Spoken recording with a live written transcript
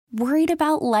Worried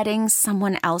about letting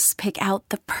someone else pick out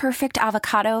the perfect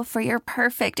avocado for your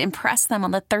perfect impress them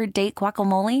on the third date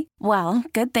guacamole? Well,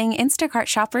 good thing Instacart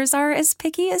shoppers are as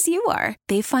picky as you are.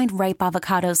 They find ripe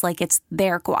avocados like it's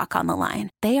their guac on the line.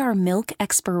 They are milk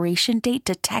expiration date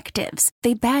detectives.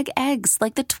 They bag eggs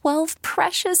like the 12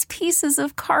 precious pieces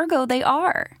of cargo they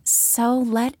are. So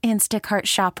let Instacart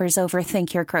shoppers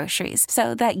overthink your groceries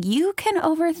so that you can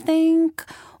overthink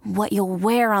what you'll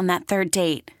wear on that third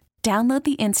date. Download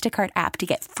the Instacart app to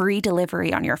get free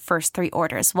delivery on your first 3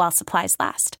 orders while supplies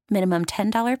last. Minimum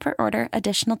 $10 per order.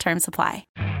 Additional terms apply.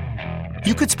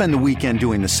 You could spend the weekend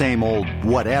doing the same old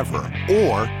whatever,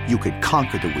 or you could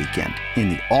conquer the weekend in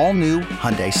the all-new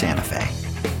Hyundai Santa Fe.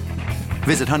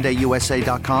 Visit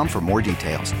HyundaiUSA.com for more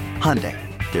details. Hyundai,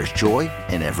 there's joy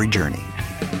in every journey.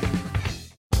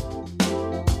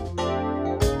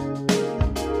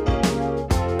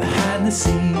 Behind the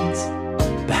scenes,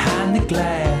 behind the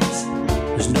glass,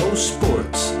 there's no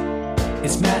sports.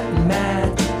 It's Matt and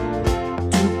Matt,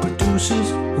 2 producers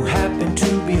who happen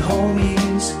to be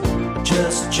homies,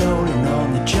 just joning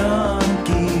on the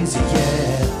junkies,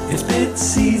 yeah. It's bit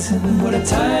season, what a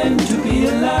time to be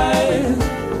alive.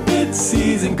 Bit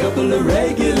season, couple of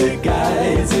regular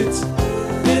guys. It's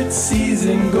bit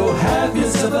season, go have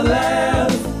yourself a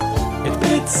laugh. It's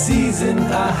bit season,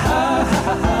 ha ha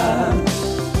ha ha.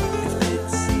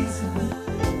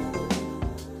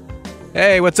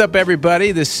 Hey, what's up,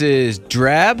 everybody? This is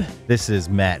Drab. This is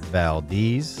Matt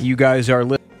Valdez. You guys are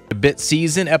listening to Bit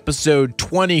Season, episode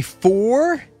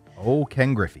 24. Oh,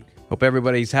 Ken Griffey. Hope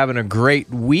everybody's having a great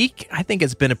week. I think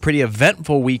it's been a pretty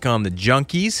eventful week on the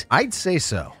Junkies. I'd say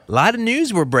so. A lot of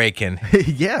news we're breaking.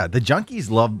 Yeah, the Junkies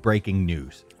love breaking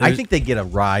news. I think they get a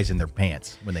rise in their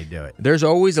pants when they do it. There's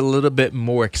always a little bit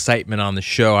more excitement on the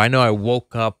show. I know I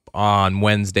woke up on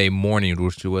Wednesday morning,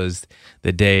 which was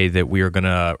the day that we were going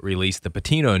to release the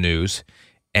Patino news,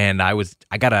 and I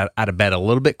got out of bed a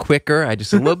little bit quicker. I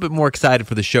just a little bit more excited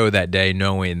for the show that day,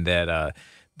 knowing that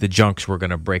the Junks were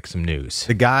going to break some news.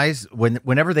 The guys,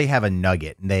 whenever they have a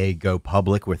nugget and they go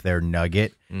public with their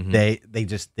nugget, they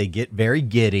get very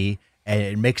giddy, and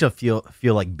it makes them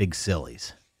feel like big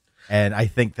sillies. And I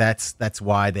think that's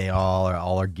why they all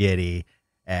are giddy,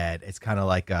 and it's kind of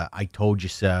like a "I told you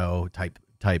so" type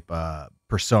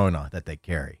persona that they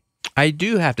carry. I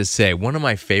do have to say, one of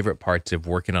my favorite parts of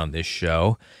working on this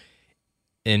show,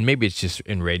 and maybe it's just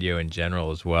in radio in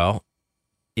general as well,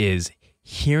 is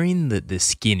hearing the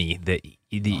skinny,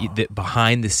 the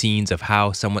behind the scenes of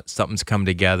how something's come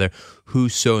together, who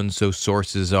so and so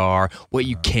sources are, what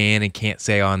you can and can't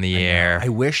say on the air. I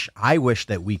wish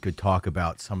that we could talk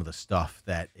about some of the stuff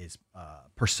that is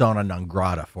persona non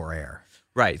grata for air.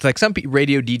 Right. It's like some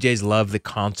radio DJs love the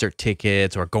concert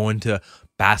tickets or going to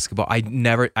basketball. I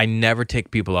never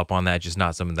take people up on that. Just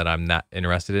not something that I'm not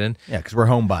interested in. Yeah, because we're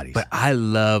homebodies. But I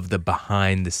love the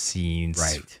behind the scenes.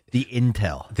 Right. The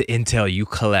intel You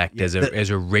collect as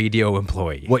a radio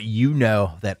employee. What you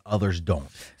know that others don't.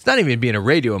 It's not even being a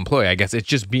radio employee, I guess. It's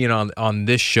just being on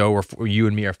this show where you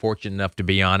and me are fortunate enough to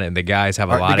be on it, and the guys have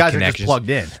a lot of connections. The guys are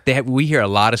just plugged in. We hear a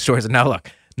lot of stories. Now, look,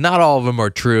 not all of them are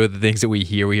true. The things that we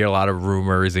hear a lot of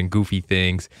rumors and goofy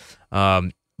things.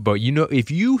 But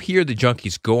if you hear the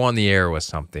Junkies go on the air with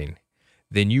something,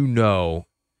 then you know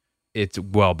it's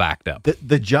well backed up.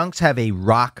 The Junks have a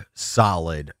rock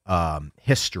solid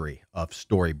history of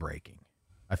story breaking.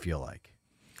 I feel like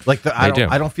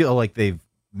I don't feel like they've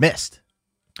missed.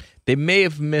 They may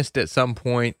have missed at some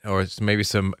point, or maybe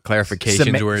some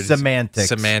clarifications where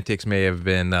semantics may have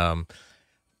been.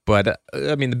 But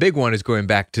I mean, the big one is going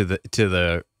back to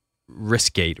the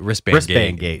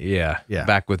wristband gate. Yeah,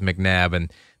 back with McNabb,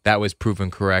 and that was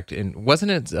proven correct. And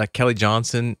wasn't it Kelly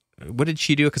Johnson? What did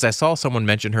she do? Because I saw someone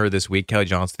mention her this week, Kelly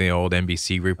Johnson, the old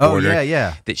NBC reporter. Oh,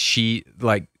 yeah. That she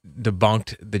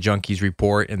debunked the Junkies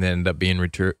report and then ended up being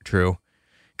true.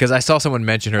 Because I saw someone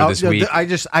mention her this week. I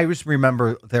just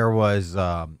remember there was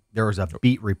a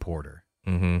beat reporter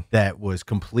that was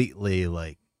completely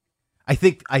like, I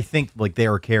think like they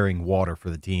were carrying water for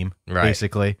the team, right,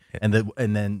 basically, and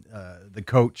then the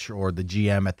coach or the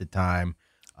GM at the time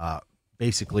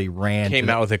basically came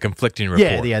out with a conflicting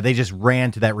report. Yeah, they just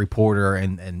ran to that reporter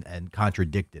and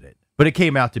contradicted it, but it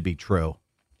came out to be true,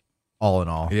 all in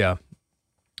all. Yeah,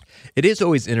 it is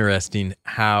always interesting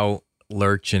how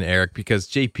Lurch and Eric, because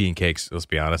JP and Cakes, let's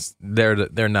be honest,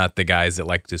 they're not the guys that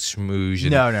like to schmooze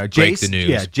and break the news.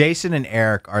 Yeah, Jason and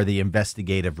Eric are the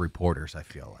investigative reporters, I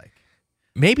feel like.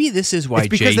 Maybe this is why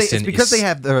Jason. It's because they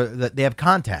have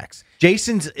contacts.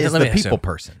 Jason's is the people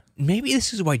person. Maybe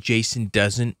this is why Jason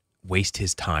doesn't waste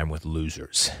his time with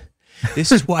losers.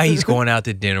 This is why he's going out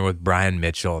to dinner with Brian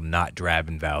Mitchell and not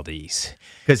Draven Valdez.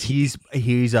 Because he's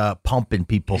pumping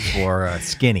people for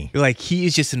skinny. Like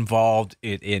he's just involved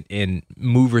in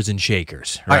movers and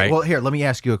shakers. Right? All right. Well, here, let me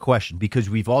ask you a question, because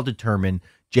we've all determined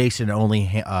Jason only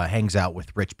hangs out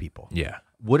with rich people. Yeah.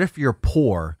 What if you're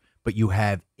poor but you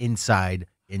have inside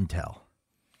intel?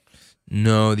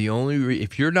 No,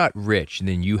 if you're not rich,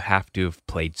 then you have to have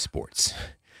played sports.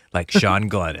 Like Sean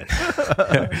Glennon.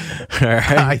 Right.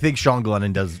 I think Sean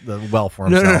Glennon does well for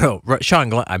himself. No.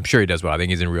 Sean Glennon, I'm sure he does well. I think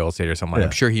he's in real estate or something. Yeah.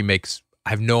 I'm sure he makes.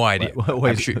 I have no idea.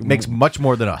 I'm sure he makes much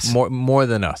more than us. More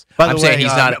than us. By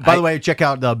the way, check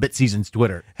out Bit Season's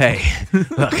Twitter. Hey,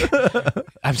 look,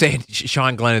 I'm saying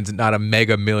Sean Glennon's not a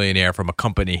mega millionaire from a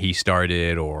company he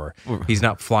started, or he's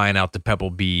not flying out to Pebble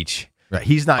Beach. Right.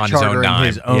 He's not chartering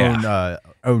his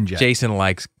own jet. Jason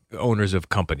likes owners of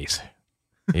companies.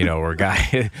 Or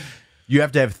guy. You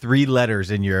have to have 3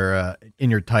 letters in your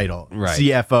title. Right.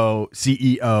 CFO,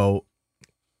 CEO,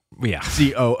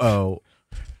 COO.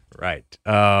 Right.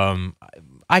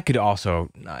 I could also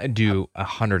do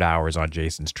 100 hours on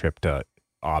Jason's trip to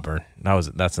Auburn.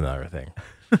 That's another thing.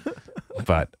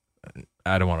 But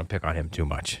I don't want to pick on him too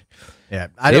much. Yeah,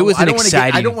 I don't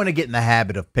want to get in the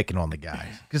habit of picking on the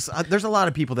guys, because there's a lot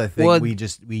of people that think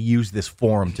we use this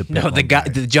forum to pick on the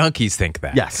junkies think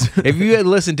that. Yes. If you had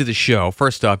listened to the show,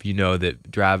 first off, you know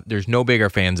that there's no bigger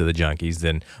fans of the junkies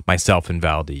than myself and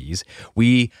Valdez.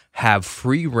 We have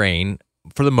free reign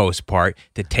for the most part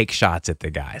to take shots at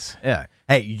the guys. Yeah.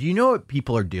 Hey, you know what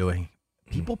people are doing?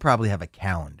 People probably have a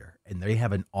calendar and they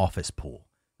have an office pool.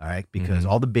 All right, because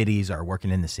all the biddies are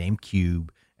working in the same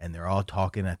cube. And they're all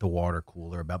talking at the water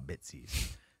cooler about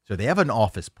Bitsies. So they have an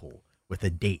office pool with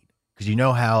a date. Because you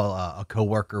know how a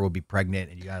coworker will be pregnant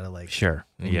and you got to Sure.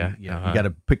 Yeah. You got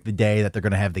to pick the day that they're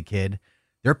going to have the kid.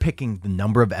 They're picking the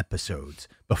number of episodes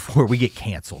before we get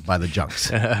canceled by the junks.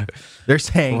 They're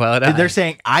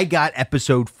saying, I got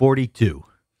episode 42.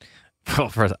 Well,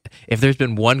 first, if there's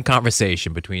been one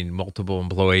conversation between multiple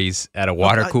employees at a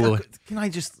water cooler, can I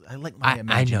like my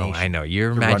imagination. I know.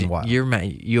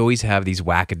 You always have these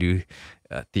wackadoo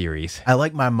theories. I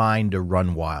like my mind to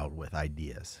run wild with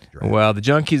ideas. Well, the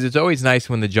junkies. It's always nice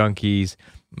when the junkies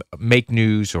make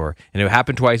news, and it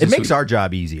happened twice. It makes our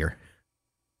job easier.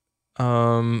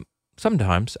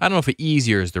 Sometimes I don't know if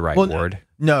easier is the right word.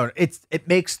 No, it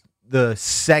makes the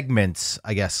segments,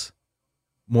 I guess,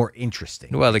 more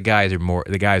interesting. Well, the guys are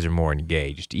more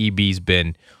engaged. EB's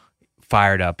been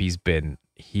fired up. He's been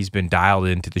dialed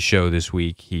into the show this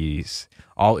week. He's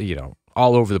all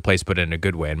over the place, but in a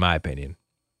good way, in my opinion.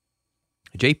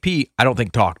 JP, I don't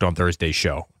think talked on Thursday's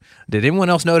show. Did anyone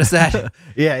else notice that?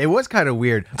 Yeah, it was kind of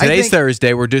weird. Today's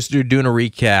Thursday. We're just doing a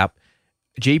recap.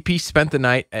 JP spent the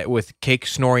night with Cake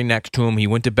snoring next to him. He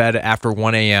went to bed after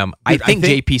 1 a.m. I think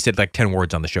JP said like 10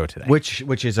 words on the show today, which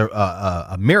is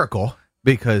a miracle.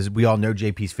 Because we all know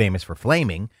JP's famous for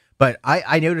flaming, but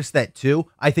I noticed that too.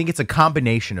 I think it's a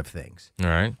combination of things. All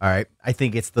right. I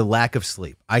think it's the lack of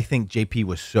sleep. I think JP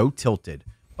was so tilted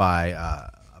by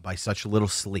such little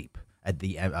sleep at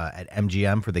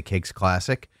MGM for the Cakes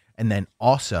Classic, and then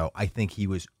also I think he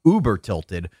was uber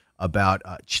tilted about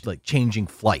changing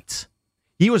flights.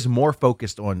 He was more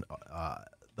focused on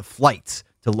the flights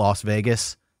to Las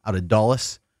Vegas out of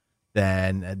Dulles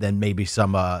than maybe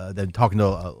than talking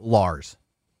to Lars.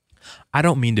 I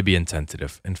don't mean to be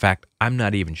insensitive. In fact, I'm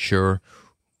not even sure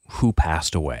who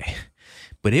passed away.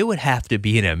 But it would have to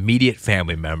be an immediate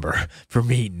family member for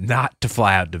me not to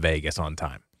fly out to Vegas on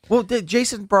time. Well,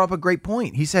 Jason brought up a great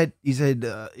point. He said,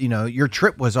 your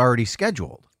trip was already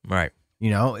scheduled. Right.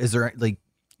 Is there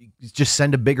just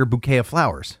send a bigger bouquet of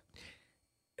flowers?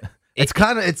 It's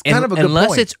kind of a good point.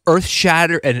 Unless it's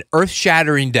an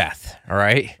earth-shattering death, all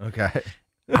right? Okay.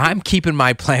 I'm keeping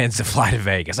my plans to fly to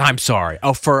Vegas. I'm sorry.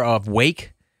 Oh, for a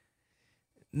wake?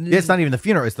 It's not even the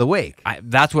funeral, it's the wake.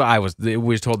 That's what we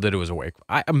were told that it was a wake.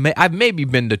 I've maybe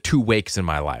been to 2 wakes in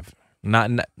my life.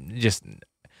 I'm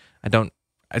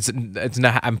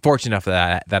fortunate enough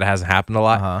that it hasn't happened a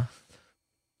lot.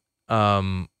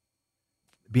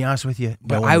 Be honest with you,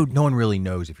 no one really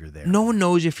knows if you're there. No one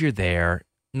knows if you're there.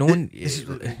 No one.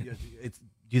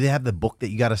 Do they have the book that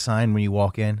you got to sign when you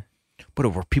walk in?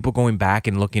 But were people going back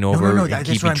and looking over and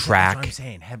keeping track? That's what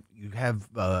I'm saying. You have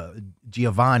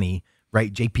Giovanni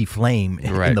write JP Flame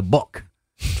in the book,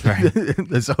 right?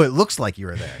 So it looks like you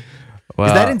were there. Well,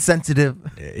 is that insensitive?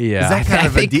 Yeah.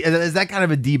 Is that kind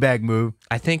of a D-bag move?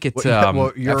 I think it's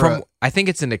I think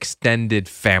it's an extended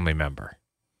family member.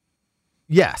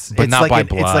 Yes, but not by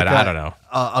blood. I don't know.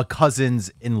 A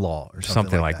cousin's in-law or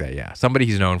something like that. Yeah, somebody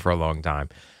he's known for a long time.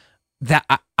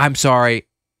 I'm sorry.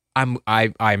 I'm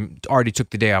already took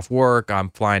the day off work. I'm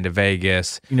flying to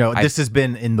Vegas. This has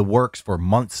been in the works for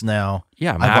months now.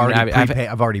 Yeah,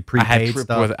 I've already prepaid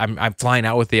stuff. I'm flying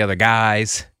out with the other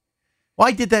guys. Well,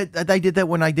 I did that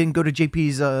when I didn't go to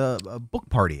JP's book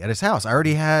party at his house. I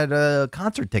already had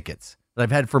concert tickets that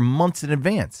I've had for months in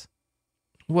advance.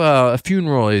 Well, a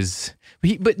funeral is,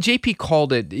 but JP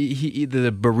called it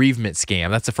the bereavement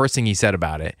scam. That's the first thing he said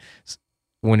about it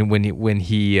when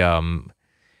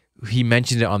he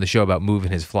mentioned it on the show about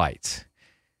moving his flights.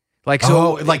 Like in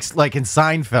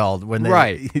Seinfeld when they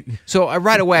right. So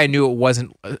right away I knew it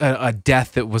wasn't a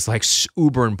death that was like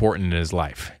uber important in his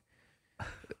life.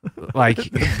 Like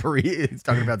he's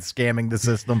talking about scamming the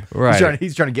system. Right.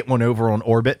 He's trying to get one over on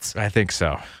Orbitz. I think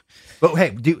so. But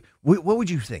hey, what would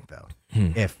you think though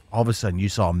if all of a sudden you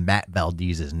saw Matt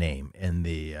Valdez's name in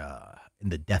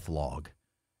the death log,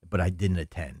 but I didn't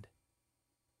attend?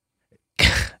 All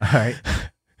right.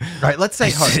 All right, let's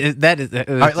say that is.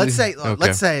 All right, let's say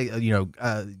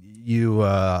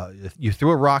you threw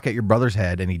a rock at your brother's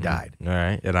head and he died. All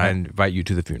right, and I invite you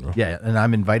to the funeral. Yeah, and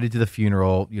I'm invited to the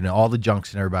funeral. All the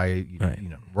junks and everybody.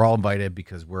 We're all invited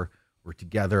because we're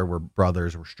together. We're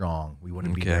brothers. We're strong. We want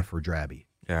to be there for Drabby.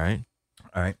 All right.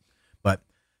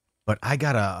 But I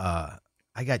got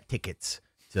tickets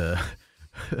to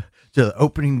the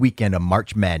opening weekend of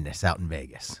March Madness out in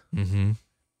Vegas. Mm-hmm.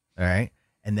 All right.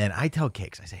 And then I tell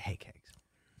Cakes, I say, hey, Cakes,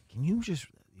 can you just,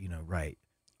 write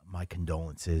my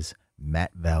condolences,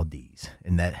 Matt Valdez,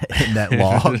 in that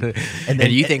log? And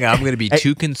you think I'm going to be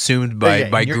too consumed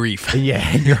by grief? Yeah,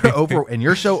 and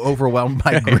you're so overwhelmed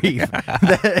by grief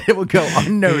that it will go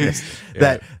unnoticed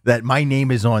that my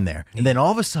name is on there. And then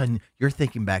all of a sudden, you're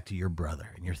thinking back to your brother,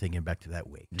 and you're thinking back to that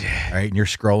wake, all right? And you're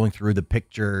scrolling through the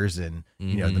pictures and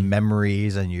the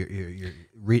memories, and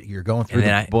you're going through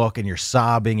the book, and you're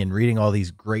sobbing and reading all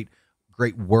these great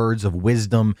words of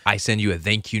wisdom. I send you a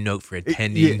thank you note for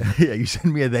attending. Yeah, you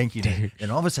send me a thank you note.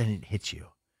 And all of a sudden it hits you.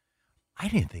 I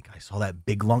didn't think I saw that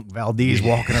big lunk Valdez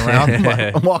walking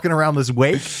around this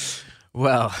wake.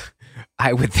 Well,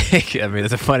 I would think,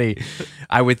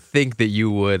 I would think that you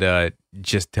would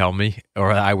just tell me,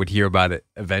 or I would hear about it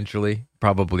eventually,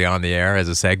 probably on the air as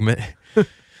a segment.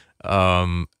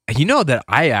 That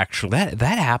I actually,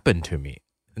 that happened to me,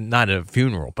 not at a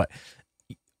funeral, but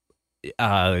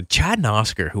Chad and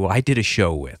Oscar, who I did a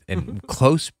show with, and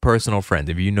close personal friends.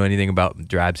 If you know anything about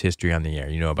Drab's history on the air,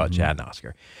 you know about Chad and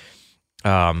Oscar.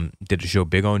 Did a show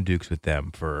Big on Dukes with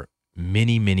them for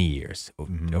many, many years.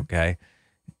 Okay.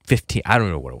 15, I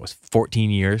don't know what it was, 14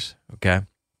 years. Okay.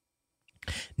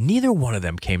 Neither one of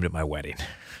them came to my wedding.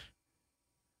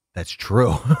 That's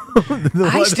true.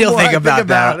 I still think about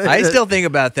that. I still think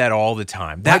about that all the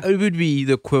time. That would be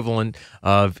the equivalent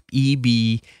of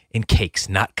EB and Cakes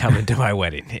not coming to my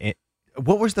wedding.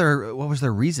 What was their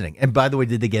reasoning? And by the way,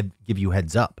 did they give you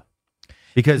heads up?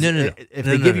 Because if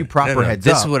they give you proper heads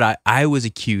up. This is what I was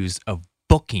accused of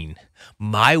booking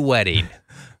my wedding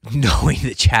knowing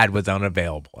that Chad was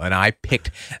unavailable, and I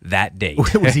picked that date.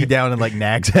 Was he down in like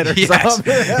Nag's Head or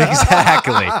something?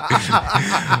 Exactly.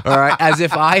 All right, as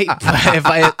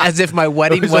if my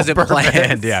wedding wasn't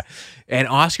planned. Yeah, and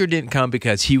Oscar didn't come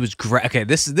because he was okay.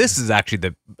 This is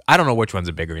actually I don't know which one's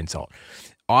a bigger insult.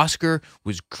 Oscar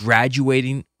was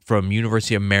graduating from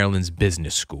University of Maryland's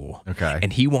business school. Okay,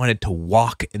 and he wanted to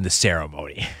walk in the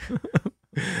ceremony.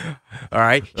 All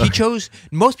right. He chose.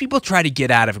 Most people try to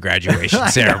get out of graduation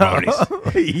ceremonies.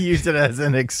 He used it as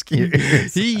an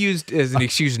excuse. He used it as an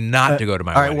excuse not to go to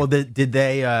my wedding. All right. Well, did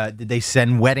they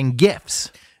send wedding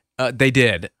gifts? They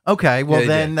did. Okay. Well,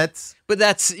 then did.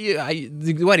 That's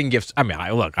the wedding gifts. I mean,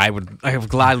 I have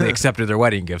gladly accepted their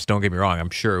wedding gifts. Don't get me wrong. I'm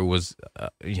sure it was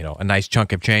a nice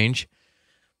chunk of change,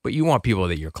 but you want people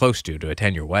that you're close to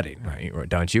attend your wedding, right?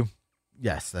 Don't you?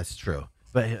 Yes, that's true.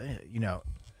 But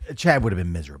Chad would have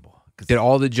been miserable. Did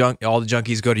all the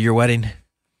junkies go to your wedding?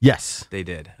 Yes, they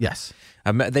did. Yes,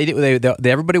 they did.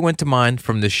 They everybody went to mine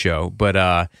from this show,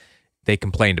 but they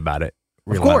complained about it.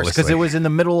 Of course, because it was in the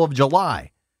middle of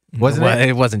July, wasn't it?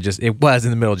 It wasn't just. It was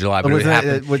in the middle of July, but it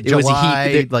happened. It was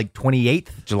like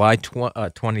 28th, July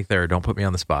 23rd. Don't put me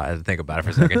on the spot. I had to think about it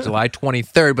for a second. July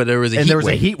 23rd, but there was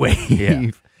a heat wave. Yeah.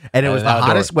 And it was the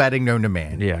hottest wedding known to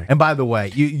man. Yeah. And by the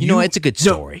way, it's a good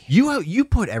story. You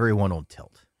put everyone on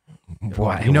tilt.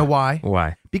 Why? You know why?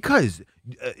 Why? Because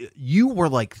you were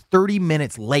like 30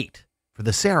 minutes late for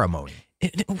the ceremony.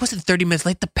 It wasn't 30 minutes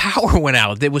late. The power went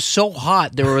out. It was so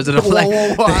hot. There was an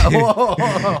Whoa.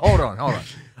 Hold on.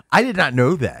 I did not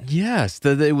know that. Yes,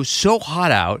 it was so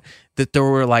hot out that there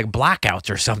were like blackouts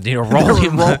or something, or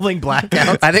rolling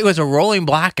blackouts. I think it was a rolling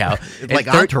blackout, like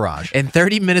Entourage. And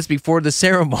 30 minutes before the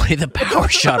ceremony, the power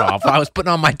shut off. I was putting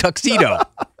on my tuxedo.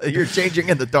 You're changing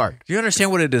in the dark. Do you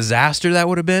understand what a disaster that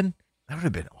would have been? That would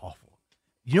have been awful.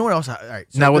 You know what else? All right.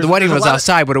 So now, the wedding was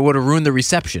outside, but it would have ruined the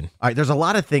reception. All right. There's a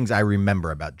lot of things I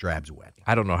remember about Drab's wedding.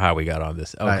 I don't know how we got on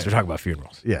this. Oh, because we're talking about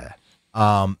funerals. Yeah.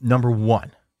 Number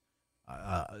one.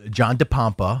 John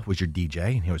DePompa was your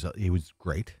DJ, and he was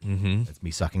great. Mm-hmm. That's me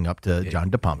sucking up to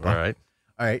John DePompa. All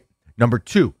right. Number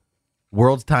two,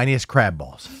 world's tiniest crab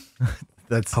balls.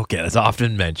 That's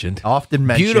often mentioned.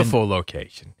 Beautiful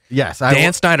location. Yes,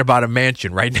 Dan Snyder bought a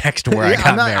mansion right next to where I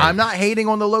got married. I'm not hating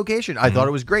on the location. I thought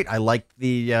it was great. I liked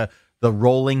the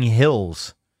rolling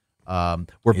hills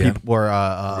where people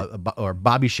or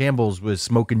Bobby Shambles was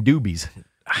smoking doobies.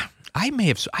 I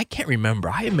can't remember.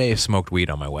 I may have smoked weed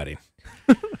on my wedding.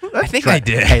 I think I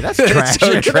did. Hey, that's trashy.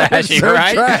 So trashy, so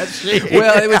right? Trashy.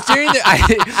 Well, it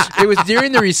was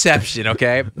during the reception.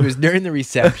 Okay, it was during the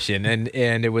reception, and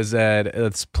it was at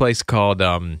this place called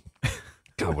God,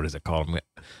 what is it called?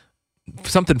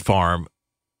 Something Farm,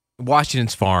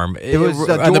 Washington's Farm. It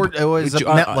was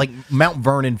Mount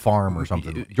Vernon Farm or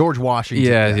something. George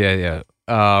Washington. Yeah.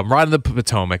 Right on the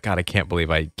Potomac. God, I can't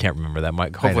remember that.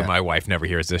 Hopefully my wife never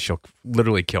hears this. She'll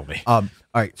literally kill me. All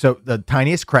right. So the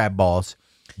tiniest crab balls,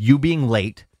 you being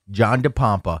late, John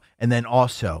DePompa, and then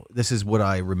also this is what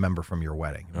I remember from your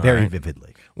wedding very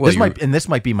vividly. Well, this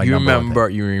might be my number.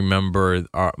 You remember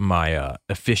my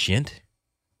officiant?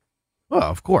 Well,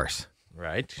 of course.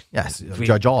 Right. Yes,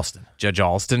 Judge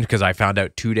Alston. Because I found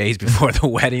out 2 days before the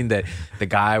wedding that the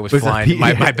guy was flying.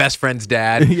 My best friend's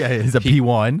dad. Yeah, he's a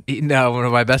P1. No, one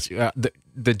of my best.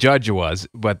 The judge was,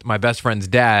 but my best friend's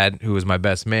dad, who was my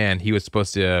best man, he was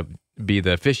supposed to be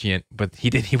the officiant, but he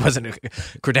wasn't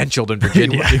credentialed in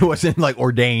Virginia. He wasn't like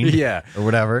ordained. Yeah, or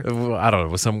whatever. I don't know.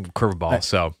 It was some curveball. Right.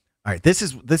 So, all right, this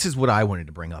is what I wanted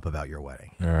to bring up about your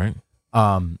wedding. All right.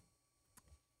 All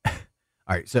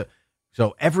right,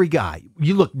 so every guy,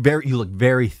 you look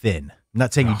very thin. I'm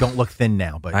not saying you don't look thin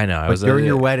now, but I know. But during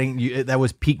your wedding, that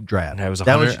was peak Drab. I was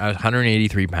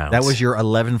 183 pounds. That was your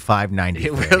 11,590.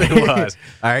 It really was.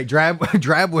 All right,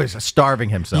 Drab was starving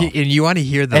himself. And you want to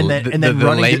hear the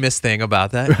lamest thing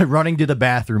about that? Running to the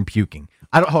bathroom, puking.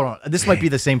 Hold on. This might be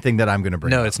the same thing that I'm going to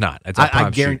bring. No, up. It's not.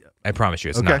 I promise you,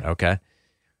 it's not. Okay.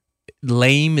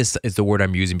 Lame is the word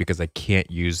I'm using because I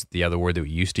can't use the other word that we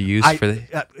used to use for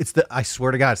the. I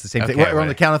swear to God, it's the same thing. Okay, on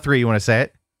the count of three, you want to say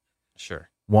it? Sure.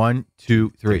 1,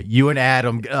 2, 3. You and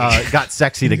Adam got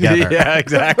sexy together. Yeah,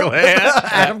 exactly.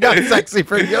 Adam got sexy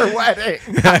for your wedding.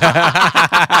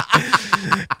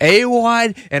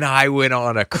 A1 and I went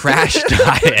on a crash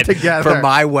diet for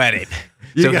my wedding.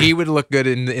 He would look good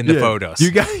in the photos.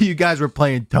 You guys were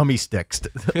playing tummy sticks.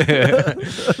 You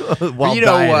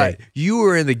know what? You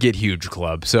were in the Get Huge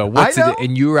Club. So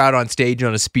and you were out on stage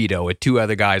on a Speedo with two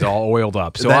other guys all oiled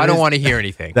up. So I don't want to hear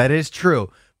anything. That is true.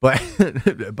 But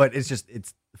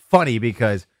it's funny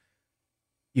because,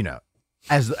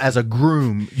 as a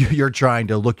groom, you're trying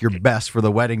to look your best for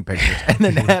the wedding pictures, and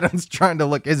then Adam's trying to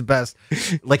look his best,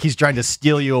 like he's trying to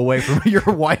steal you away from your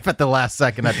wife at the last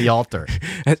second at the altar.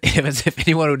 As if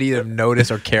anyone would even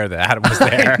notice or care that Adam was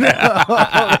there.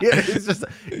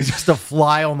 He's just a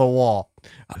fly on the wall.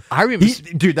 I remember,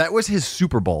 dude, that was his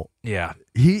Super Bowl. Yeah,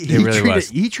 he really was.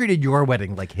 He treated your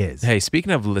wedding like his. Hey,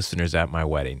 speaking of listeners at my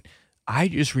wedding, I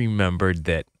just remembered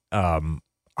that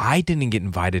I didn't get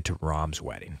invited to Rom's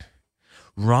wedding.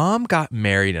 Rom got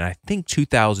married in, I think,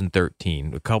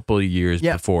 2013, a couple of years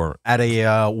before. At a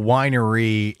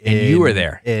winery. And you were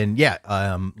there.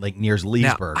 Like near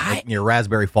Leesburg, near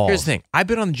Raspberry Falls. Here's the thing. I've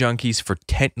been on the Junkies for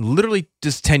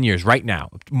 10 years right now.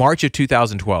 March of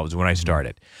 2012 is when I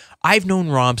started. I've known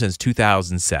Rom since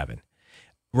 2007.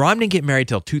 Rom didn't get married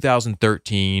till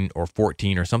 2013 or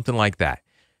 14 or something like that.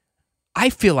 I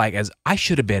feel like I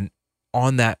should have been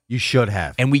on that. You should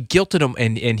have. And we guilted him,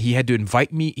 and he had to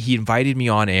invite me. He invited me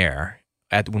on air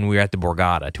when we were at the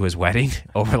Borgata to his wedding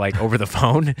over the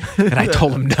phone, and I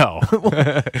told him no.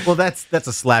 Well, that's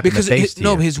a slap in the face.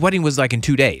 His wedding was like in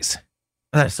 2 days.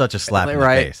 That's such a slap in the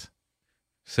face.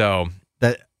 So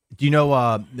do you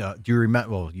know? Do you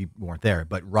remember? Well, you weren't there,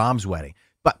 but Rom's wedding.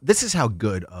 But this is how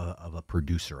good of a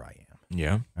producer I am.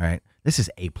 Yeah. All right. This is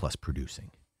A+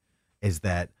 producing. Is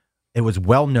that it was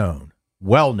well known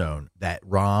that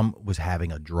Rom was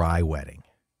having a dry wedding.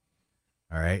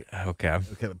 All right. Okay.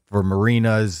 For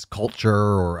Marina's culture,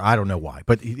 or I don't know why,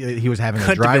 but he was having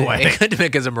a dry wedding. It couldn't be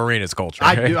because of Marina's culture.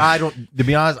 I don't. To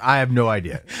be honest, I have no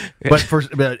idea. But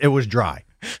it was dry.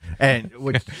 and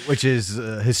which is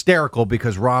hysterical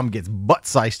because Rom gets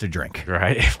butt-sized to drink.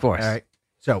 Right, of course. All right.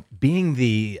 So, being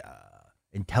the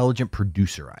intelligent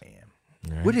producer I am,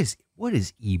 right. What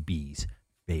is EB's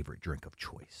favorite drink of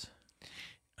choice?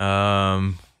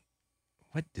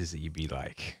 What does EB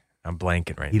like? I'm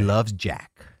blanking right now. He loves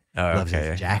Jack. Oh, loves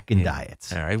his Jack and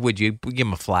Diets. All right. Would you give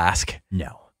him a flask?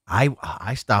 No.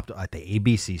 I stopped at the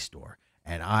ABC store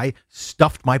and I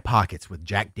stuffed my pockets with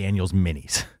Jack Daniel's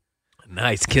minis.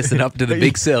 Nice, kissing up to the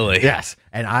big silly. Yes,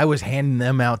 and I was handing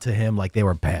them out to him like they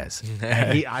were Pez.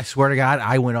 I swear to God,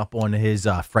 I went up on his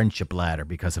friendship ladder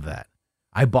because of that.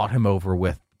 I bought him over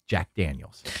with Jack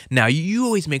Daniels. Now, you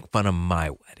always make fun of my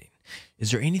wedding.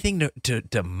 Is there anything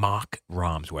to mock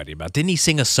Rom's wedding about? Didn't he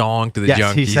sing a song to the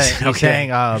junkies? Yes, he sang,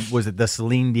 was it the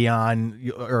Celine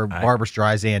Dion or Barbra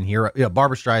Streisand Hero? Yeah,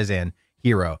 Barbra Streisand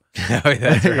Hero. Oh,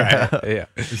 that's right. Yeah.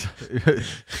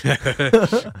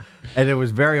 And it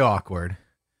was very awkward.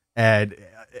 And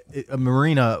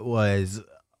Marina was,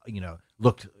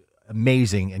 looked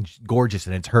amazing and gorgeous,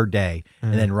 and it's her day.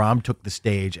 And then Rom took the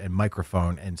stage and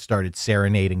microphone and started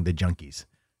serenading the junkies.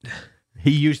 He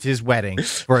used his wedding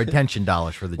for attention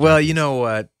dollars for the junkies. Well, you know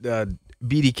what?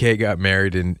 BDK got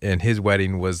married, and his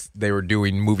wedding was they were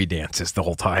doing movie dances the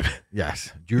whole time.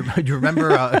 Yes. Do you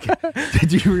remember?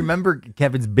 Do you remember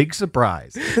Kevin's big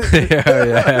surprise?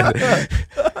 Yeah.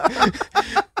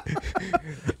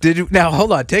 Now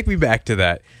hold on? Take me back to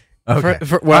that. Okay.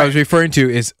 What I was referring to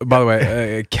is, by the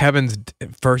way, Kevin's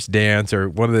first dance, or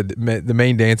one of the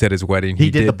main dance at his wedding. He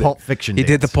did the Pulp Fiction. He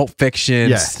did the Pulp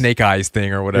Fiction Snake Eyes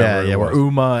thing or whatever. Yeah, where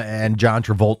Uma and John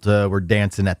Travolta were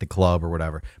dancing at the club or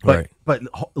whatever. But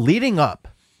leading up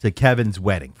to Kevin's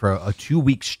wedding for a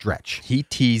 2-week stretch, he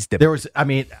teased it. There was,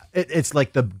 it's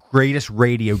like the greatest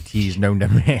radio tease known to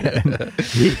man.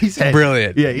 He said,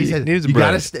 brilliant. Yeah, he said, he was you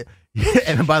brilliant. Gotta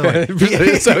and by the way,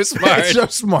 he's so smart. He's so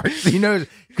smart. He knows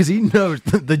because he knows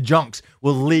the junks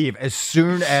will leave as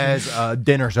soon as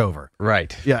dinner's over.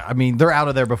 Right. Yeah, they're out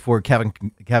of there before Kevin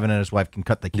and his wife can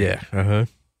cut the cake. Yeah. Uh-huh.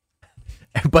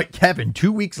 But Kevin,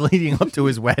 2 weeks leading up to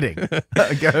his wedding,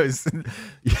 goes,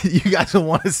 you guys will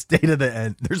want to stay to the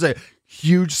end. There's a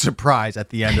huge surprise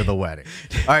at the end of the wedding.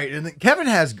 All right, and then Kevin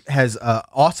has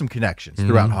awesome connections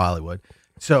throughout Hollywood.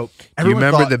 So you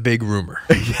remember the big rumor?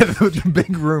 Yeah, the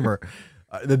big rumor.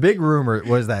 The big rumor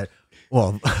was that,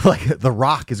 like The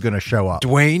Rock is going to show up.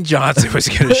 Dwayne Johnson was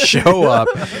going to show up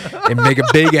and make a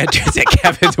big entrance at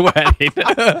Kevin's wedding.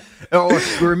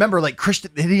 Remember, like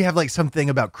Christian? Did he have like something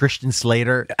about Christian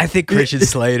Slater? I think Christian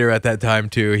Slater at that time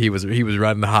too. He was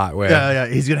running the hot way. Yeah.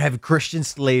 He's going to have Christian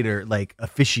Slater like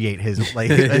officiate his his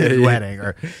wedding,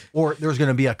 or there's going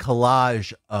to be a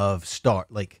collage of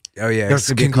there's going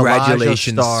to be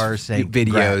congratulations stars saying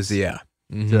videos.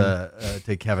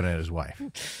 To Kevin and his wife.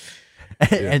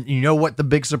 And you know what the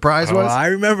big surprise was? I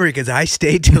remember because I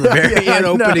stayed till the very end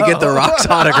open to get the Rock's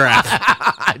autograph.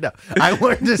 I know. I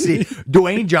wanted to see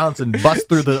Dwayne Johnson bust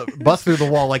through the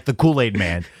wall like the Kool-Aid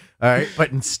Man. All right, but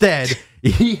instead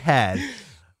he had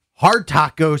hard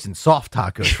tacos and soft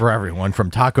tacos for everyone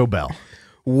from Taco Bell.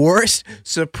 Worst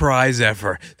surprise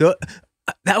ever.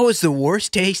 That was the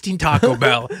worst tasting Taco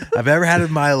Bell I've ever had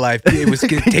in my life. It was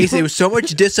tasty. There was so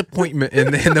much disappointment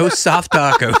in those soft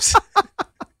tacos.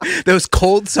 Those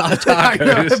cold soft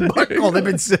tacos.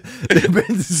 They've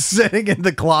been sitting in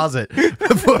the closet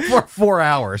for 4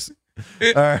 hours.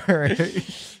 All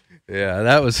right. Yeah,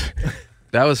 that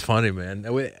was funny, man.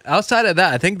 Outside of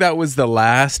that, I think that was the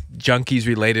last Junkies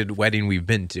related wedding we've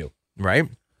been to, right?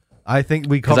 I think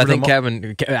we covered. I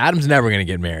think Adam's never going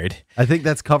to get married. I think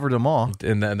that's covered them all,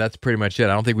 and that's pretty much it.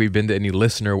 I don't think we've been to any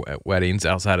listener weddings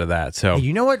outside of that. So hey,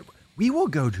 you know what? We will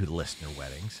go to the listener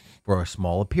weddings for a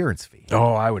small appearance fee.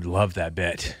 Oh, I would love that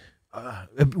bit.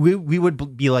 We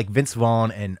would be like Vince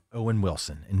Vaughn and Owen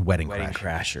Wilson in Wedding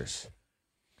Crashers.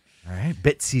 All right,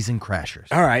 bit season crashers.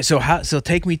 All right, so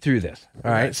take me through this.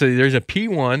 All right, so there's a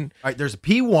P1. All right, there's a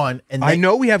P1, and I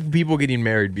know we have people getting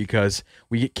married because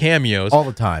we get cameos all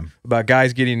the time about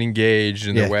guys getting engaged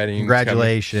and their weddings.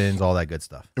 Congratulations, all that good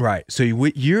stuff. Right. So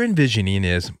what you're envisioning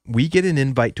is we get an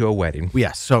invite to a wedding.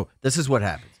 Yes. So this is what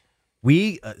happens.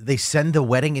 They send the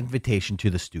wedding invitation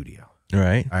to the studio. All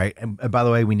right. All right. And by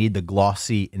the way, we need the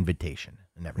glossy invitation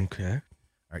and everything. Okay.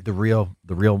 All right, the real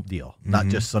deal, not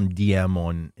just some DM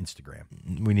on Instagram.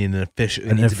 We need an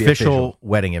official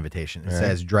wedding invitation. It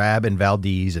says drab and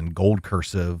Valdez and gold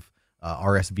cursive,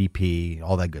 RSVP,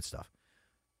 all that good stuff.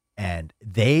 And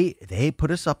they put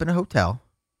us up in a hotel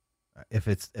if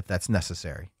that's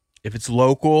necessary. If it's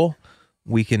local,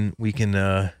 we can.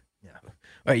 Right,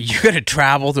 you got to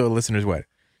travel to a listener's wedding.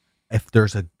 If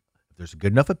there's there's a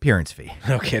good enough appearance fee.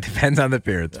 Okay, it depends on the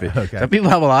appearance fee. Okay. Some people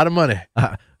have a lot of money.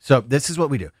 So this is what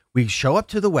we do. We show up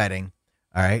to the wedding,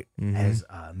 all right, as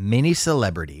mini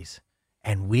celebrities,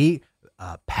 and we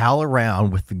pal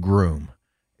around with the groom.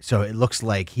 So it looks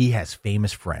like he has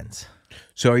famous friends.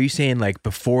 So are you saying like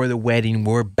before the wedding,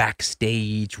 we're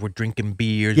backstage, we're drinking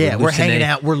beers? Yeah, we're hanging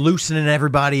out. We're loosening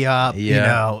everybody up. Yeah. You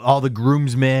know, all the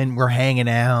groomsmen, we're hanging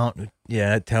out.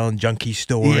 Yeah, telling junkie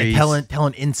stories. Yeah,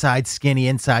 telling inside skinny,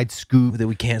 inside scoop. That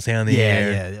we can't say on the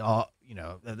air. Yeah, all, you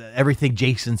know, everything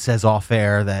Jason says off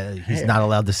air that he's not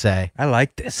allowed to say. I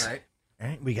like this. All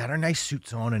right. We got our nice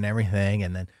suits on and everything,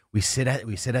 and then we sit at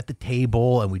the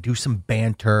table and we do some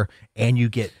banter, and you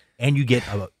get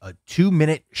a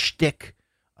 2-minute shtick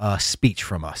speech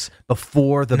from us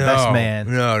before the best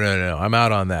man. No. I'm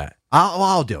out on that.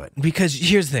 I'll do it. Because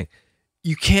here's the thing.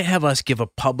 You can't have us give a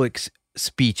public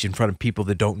speech in front of people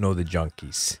that don't know the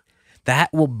junkies.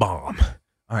 That will bomb.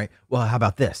 All right. Well, how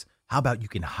about this? How about you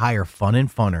can hire Fun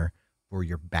and Funner for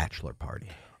your bachelor party?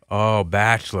 Oh,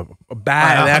 bachelor.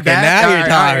 Now you're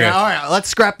talking. All right. Let's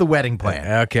scrap the wedding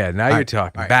plan. Okay. Now you're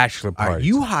talking. Bachelor party. Right,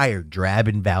 you hire Drab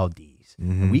and Valdez,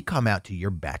 and we come out to your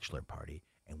bachelor party,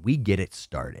 and we get it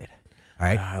started. All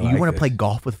right. You want to play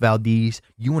golf with Valdez?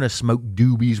 You want to smoke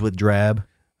doobies with Drab?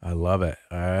 I love it.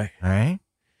 All right. All right.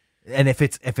 And if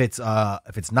it's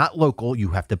not local, you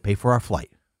have to pay for our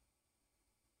flight.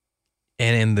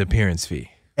 And in the appearance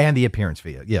fee. And the appearance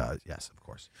fee. Yeah, yes, of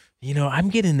course. You know, I'm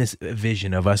getting this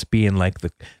vision of us being like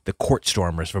the court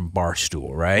stormers from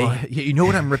Barstool, right? Well, you know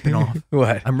what I'm ripping off?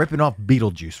 What? I'm ripping off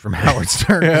Beetlejuice from Howard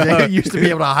Stern. They used to be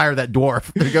able to hire that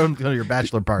dwarf to go to your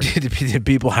bachelor party. Did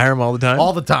people hire him all the time?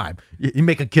 All the time. You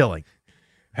make a killing.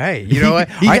 Hey, you know what?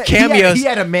 Our cameos. He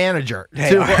had a manager.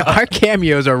 Hey, our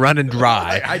cameos are running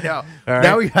dry. I know. Right.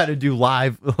 Now we got to do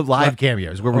live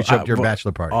cameos where we show up to your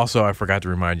bachelor party. Also, I forgot to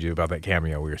remind you about that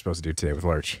cameo we were supposed to do today with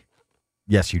Lurch.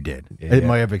 Yes, you did. Yeah, it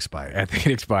might have expired. I think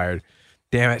it expired.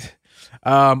 Damn it.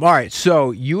 All right.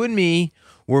 So you and me,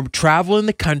 we're traveling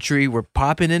the country. We're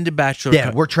popping into bachelor.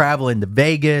 Yeah, we're traveling to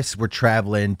Vegas. We're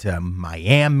traveling to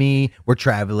Miami. We're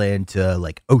traveling to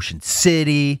like Ocean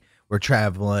City. We're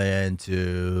traveling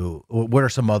to, what are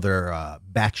some other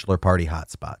bachelor party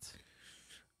hotspots?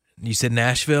 You said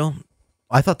Nashville?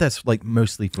 I thought that's like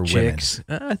mostly for chicks.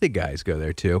 Women. I think guys go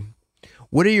there too.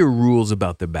 What are your rules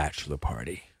about the bachelor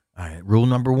party? All right, rule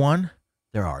number 1,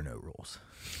 there are no rules.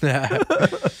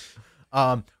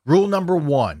 Rule number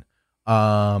 1,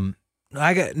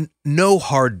 I got no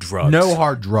hard drugs. No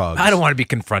hard drugs. I don't want to be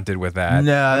confronted with that.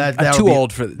 No, I'm too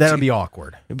old for that. That'll be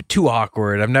awkward. Too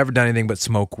awkward. I've never done anything but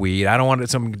smoke weed. I don't want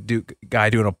some guy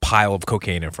doing a pile of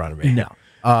cocaine in front of me. No.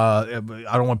 I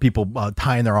don't want people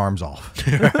tying their arms off.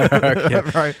 Okay.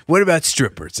 Right. What about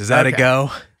strippers? Is that a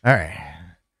go? All right.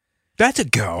 That's a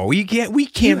go. We can't.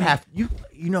 You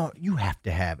have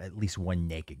to have at least one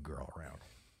naked girl around.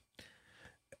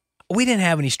 We didn't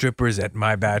have any strippers at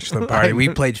my bachelor party. We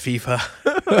played FIFA.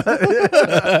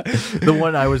 The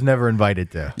one I was never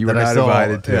invited to. You were not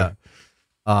invited to.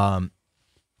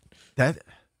 Yeah.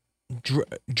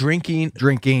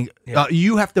 Drinking. Yeah.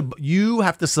 You have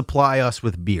to supply us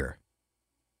with beer.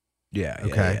 Yeah.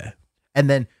 Okay. Yeah.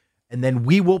 And then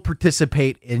we will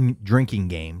participate in drinking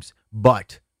games,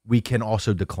 but we can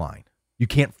also decline. You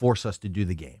can't force us to do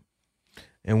the game.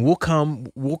 And we'll come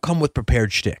with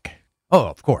prepared shtick. Oh,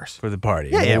 of course, for the party.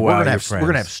 Yeah, we're gonna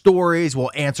have stories.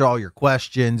 We'll answer all your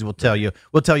questions. We'll tell you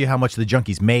how much the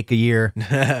junkies make a year.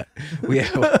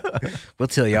 We'll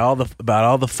tell you about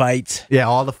all the fights. Yeah,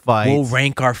 all the fights. We'll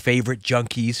rank our favorite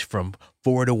junkies from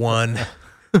 4 to 1.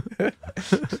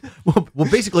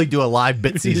 We'll basically do a live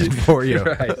bit season for you.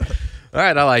 Right. All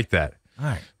right, I like that.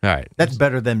 All right. That's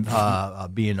better than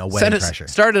being a wedding pressure.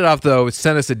 Start it off though.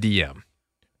 Send us a DM,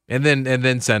 and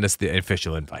then send us the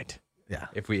official invite. Yeah,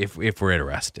 if we're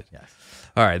interested. Yes.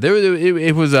 All right.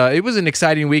 It was an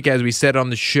exciting week, as we said on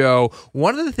the show.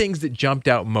 One of the things that jumped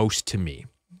out most to me.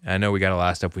 I know we got a lot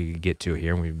of stuff we could get to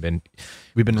here, and we've been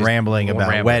rambling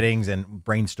about weddings and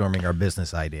brainstorming our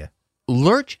business idea.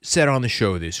 Lurch said on the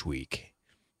show this week,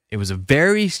 it was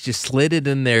just slid it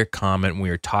in their comment when we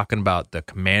were talking about the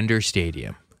Commander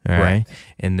Stadium. Right.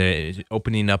 And the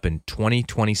opening up in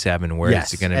 2027, where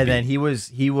it's going to be. And then he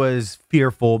was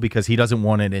fearful because he doesn't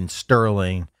want it in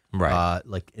Sterling, right?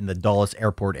 Like in the Dulles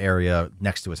Airport area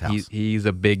next to his house. He's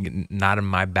a big not in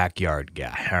my backyard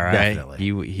guy. All right.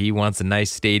 Definitely. He wants a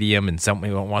nice stadium, and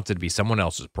he wants it to be someone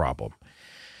else's problem.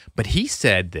 But he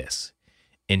said this: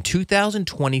 in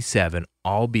 2027,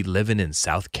 I'll be living in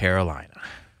South Carolina.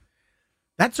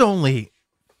 That's only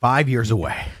 5 years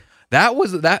away.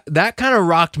 That kind of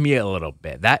rocked me a little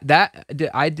bit.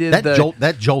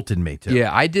 That jolted me too.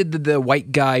 Yeah, I did the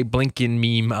white guy blinking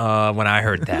meme when I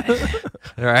heard that.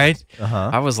 Right?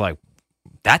 I was like,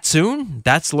 that soon?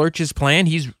 That's Lurch's plan?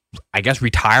 He's, I guess,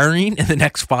 retiring in the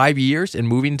next 5 years and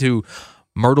moving to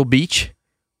Myrtle Beach?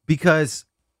 Because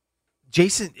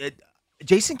Jason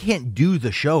can't do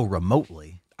the show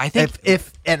remotely. I think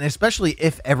and especially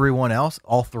if everyone else,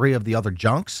 all three of the other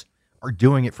junks, are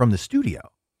doing it from the studio.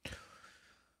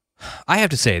 I have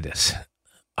to say this.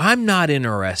 I'm not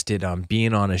interested on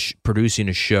being on producing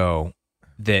a show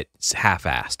that's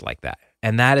half-assed like that.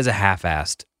 And that is a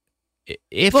half-assed.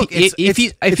 If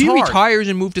he retires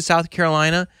and moves to South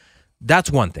Carolina,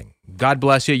 that's one thing. God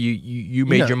bless you. You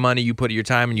made your money, you put your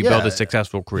time, and you built a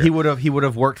successful career. He would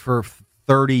have worked for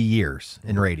 30 years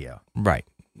in radio. Right.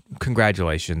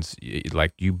 Congratulations.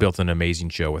 Like, you built an amazing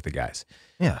show with the guys.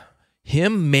 Yeah.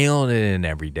 Him mailing it in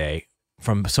every day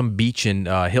from some beach in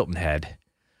Hilton Head.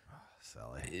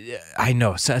 Silly. I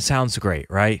know. Sounds great,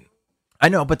 right? I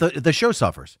know, but the show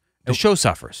suffers. The show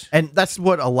suffers. And that's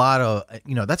what a lot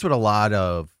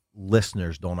of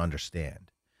listeners don't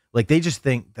understand. Like, they just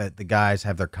think that the guys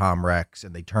have their Comrex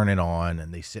and they turn it on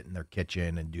and they sit in their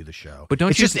kitchen and do the show. But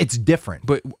it's different.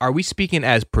 But are we speaking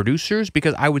as producers?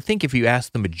 Because I would think if you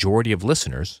ask the majority of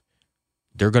listeners,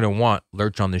 they're going to want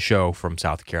Lurch on the show from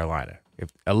South Carolina.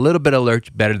 If a little bit of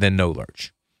Lurch, better than no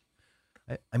Lurch.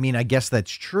 I mean, I guess that's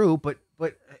true, but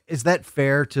is that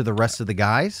fair to the rest of the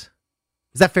guys?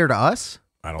 Is that fair to us?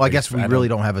 I guess we really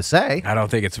don't have a say. I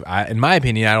don't think it's, in my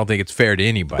opinion, I don't think it's fair to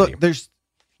anybody.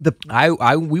 Look,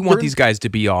 we want these guys to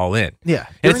be all in. Yeah.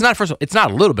 And it's not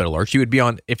a little bit of Lurch. He would be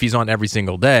on, if he's on every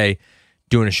single day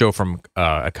doing a show from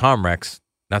a Comrex,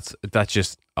 that's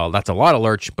a lot of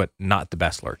Lurch, but not the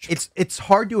best Lurch. It's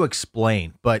hard to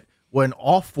explain, but when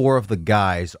all four of the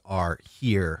guys are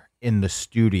here in the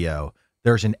studio,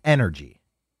 there's an energy.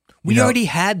 We already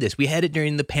had this. We had it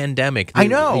during the pandemic. I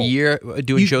know. A year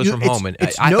doing shows from home, and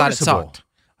I thought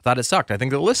it sucked. I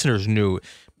think the listeners knew.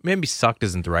 Maybe sucked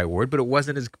isn't the right word, but it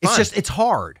wasn't as fun. It's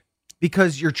hard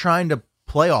because you're trying to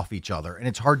play off each other, and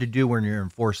it's hard to do when you're in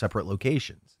 4 separate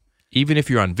locations. Even if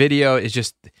you're on video, it's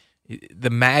just the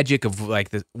magic of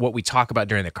like what we talk about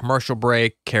during the commercial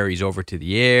break carries over to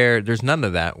the air. There's none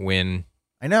of that when.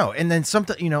 I know. And then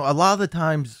something, a lot of the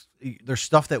times there's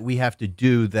stuff that we have to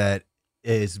do that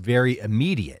is very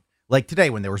immediate. Like today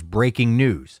when there was breaking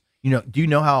news, do you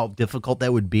know how difficult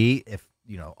that would be if,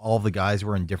 all the guys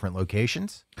were in different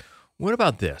locations? What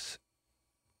about this?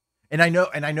 And I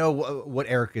know what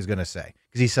Eric is going to say,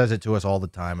 because he says it to us all the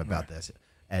time about this.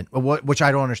 And which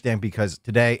I don't understand, because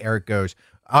today Eric goes,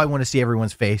 I want to see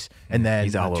everyone's face. And then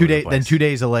he's all 2 days, then 2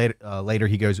 days later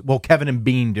he goes, well, Kevin and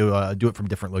Bean do it from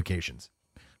different locations.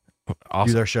 Also,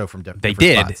 do their show from different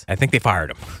spots. I think they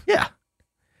fired him. Yeah.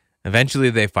 Eventually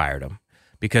they fired him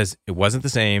because it wasn't the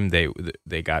same.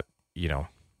 They got,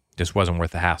 just wasn't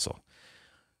worth the hassle.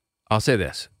 I'll say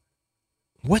this.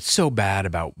 What's so bad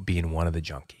about being one of the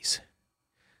junkies?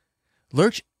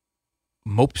 Lurch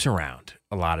mopes around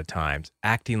a lot of times,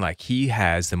 acting like he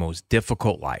has the most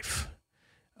difficult life.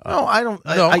 No, I don't.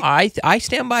 No, I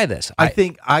stand by this. I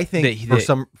think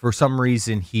for some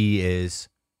reason he's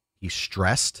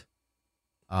stressed.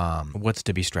 What's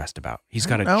to be stressed about? He's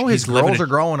got his girls are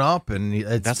growing up, and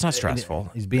that's not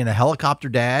stressful. He's being a helicopter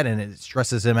dad, and it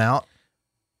stresses him out.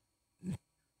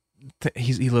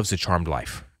 He lives a charmed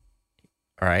life.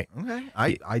 All right. Okay.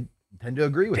 I tend to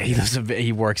agree with you.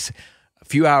 He works a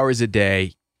few hours a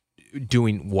day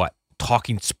doing what?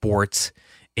 Talking sports,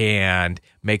 and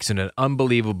makes an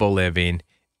unbelievable living.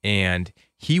 And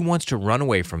he wants to run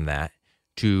away from that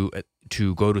to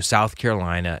go to South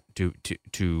Carolina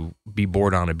to be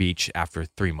bored on a beach after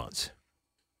 3 months.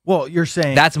 Well, you're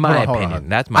saying that's my opinion.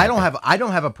 That's my. I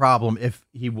don't have a problem if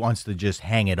he wants to just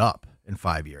hang it up in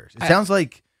 5 years. It sounds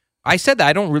like I said that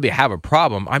I don't really have a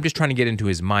problem. I'm just trying to get into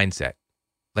his mindset.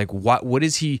 Like, what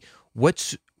is he?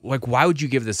 What's like? Why would you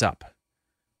give this up?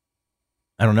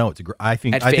 I don't know. I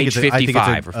think age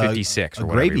 55 or 56 or a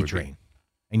whatever. Gravy train,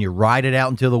 and you ride it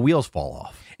out until the wheels fall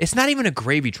off. It's not even a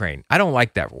gravy train. I don't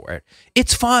like that word.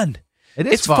 It's fun.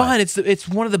 It's fun. It's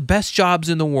one of the best jobs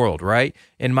in the world, right?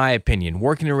 In my opinion,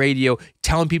 working in radio,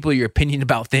 telling people your opinion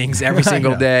about things every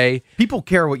single day. People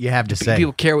care what you have to say.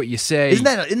 People care what you say. Isn't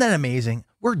that amazing?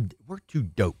 We're two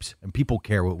dopes, and people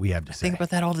care what we have to say. Think about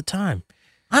that all the time.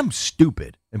 I'm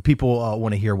stupid, and people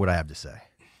want to hear what I have to say.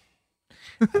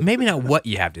 Maybe not what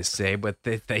you have to say, but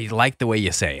they like the way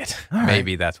you say it. Right.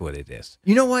 Maybe that's what it is.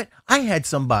 You know what? I had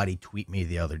somebody tweet me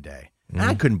the other day, and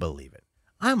I couldn't believe it.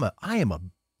 I am a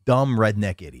dumb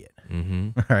redneck idiot.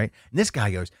 Mm-hmm. All right. And this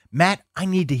guy goes, Matt, I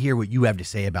need to hear what you have to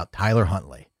say about Tyler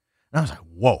Huntley. And I was like,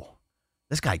 whoa.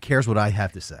 This guy cares what I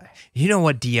have to say. You know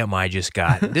what DM I just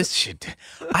got?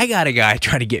 I got a guy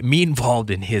trying to get me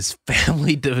involved in his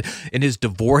family, in his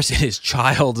divorce, in his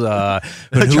child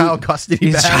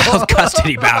custody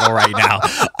battle right now.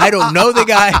 I don't know the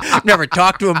guy. Never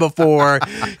talked to him before.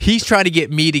 He's trying to get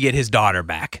me to get his daughter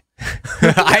back.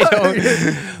 I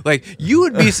don't like. You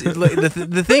would be like,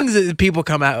 the things that people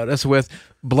come at us with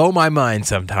blow my mind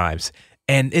sometimes,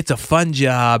 and it's a fun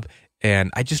job.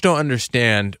 And I just don't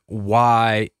understand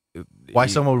why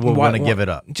someone would want to give it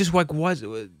up. Just like what?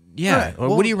 Yeah. Right.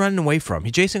 Well, what are you running away from?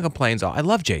 Jason complains. I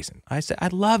love Jason. I said I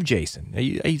love Jason.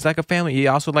 He's like a family. He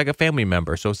also like a family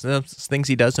member. So some things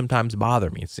he does sometimes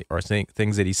bother me, or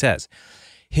things that he says.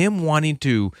 Him wanting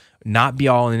to not be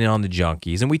all in on the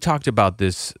junkies, and we talked about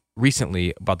this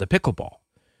recently about the pickleball.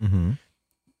 Mm-hmm.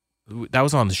 That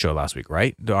was on the show last week,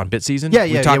 right? On Bit Season? Yeah.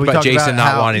 We talked about Jason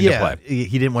not wanting to play.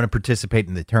 He didn't want to participate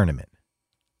in the tournament.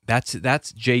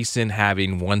 That's Jason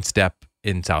having one step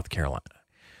in South Carolina,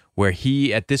 where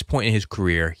he, at this point in his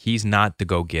career, he's not the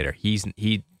go-getter.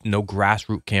 He no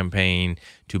grassroots campaign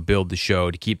to build the show,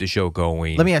 to keep the show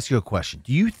going. Let me ask you a question.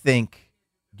 Do you think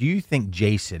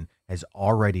Jason has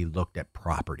already looked at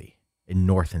property in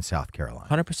North and South Carolina?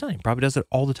 100%. He probably does it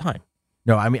all the time.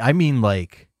 No, I mean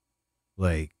like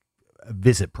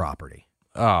visit property.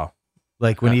 Oh.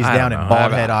 Like when he's down at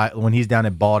Bald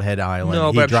Head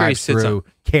Island, he drives through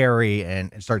Cary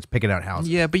and starts picking out houses.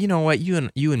 Yeah, but you know what? You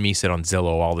and me sit on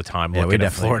Zillow all the time looking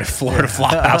at Florida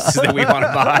flop houses that we want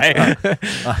to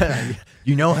buy.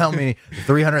 You know how many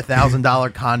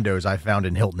 $300,000 condos I found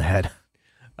in Hilton Head?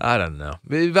 I don't know.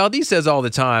 Valdez says all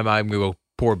the time, I'm going to go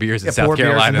pour beers in South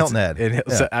Carolina Hilton Head.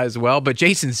 As well. But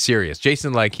Jason's serious.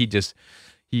 Jason, like, he that's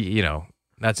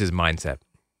his mindset.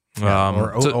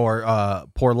 Or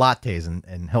pour lattes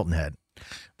in Hilton Head.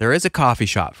 There is a coffee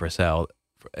shop for sale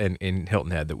in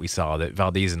Hilton Head that we saw that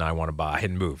Valdez and I want to buy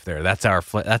and move there. That's our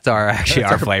flavor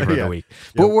of the week.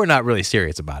 But we're not really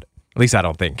serious about it. At least I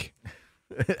don't think.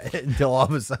 Until all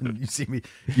of a sudden you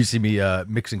see me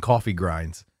mixing coffee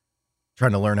grinds,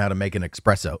 trying to learn how to make an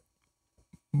espresso.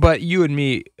 But you and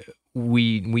me,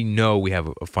 we know we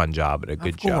have a fun job and a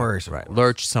good job. Right.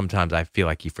 Lurch, sometimes I feel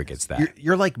like he forgets that.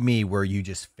 You're like me, where you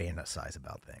just fantasize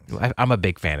about things. I'm a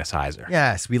big fantasizer.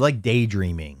 Yes, we like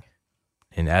daydreaming.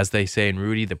 And as they say in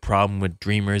Rudy, the problem with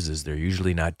dreamers is they're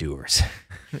usually not doers.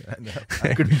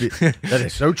 That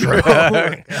is so true.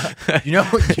 You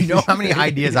know how many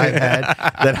ideas I've had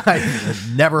that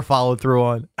I never followed through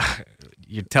on?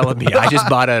 You're telling me I just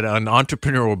bought an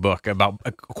entrepreneurial book about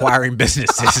acquiring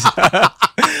businesses.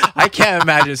 I can't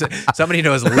imagine somebody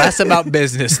knows less about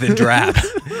business than Drab.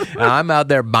 And I'm out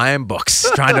there buying books,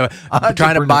 trying to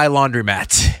buy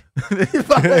laundromats.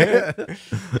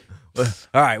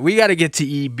 All right, we got to get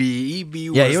to EB. He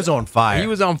was on fire. He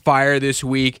was on fire this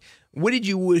week. What did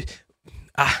you?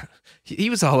 He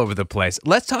was all over the place.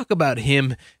 Let's talk about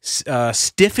him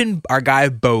stiffing our guy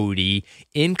Bodie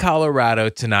in Colorado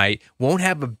tonight. Won't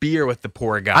have a beer with the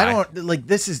poor guy. I don't like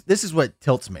this. Is what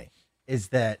tilts me is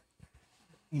that,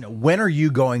 when are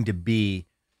you going to be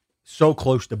so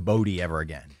close to Bodie ever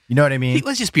again? You know what I mean?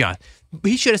 Let's just be honest.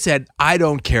 He should have said, "I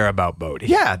don't care about Bodie."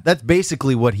 Yeah, that's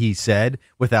basically what he said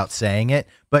without saying it.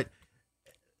 But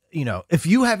if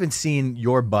you haven't seen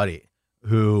your buddy,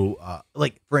 who,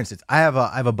 for instance, I have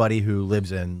a buddy who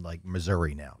lives in like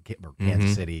Missouri now, or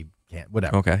Kansas City,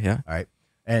 whatever. Okay, yeah, all right.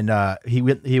 And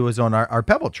he was on our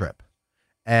Pebble trip,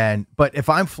 but if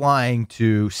I'm flying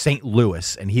to St.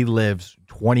 Louis and he lives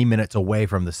 20 minutes away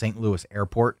from the St. Louis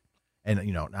airport, and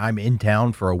I'm in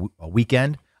town for a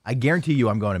weekend, I guarantee you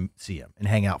I'm going to see him and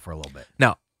hang out for a little bit.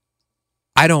 Now,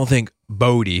 I don't think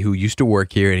Bodie, who used to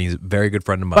work here and he's a very good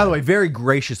friend of mine. By the way, very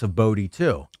gracious of Bodie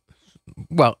too.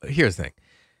 Well, here's the thing.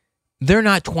 They're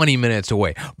not 20 minutes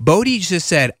away. Bodie just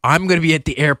said, I'm going to be at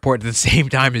the airport at the same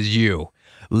time as you.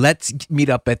 Let's meet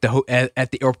up at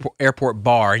the airport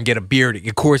bar and get a beer, a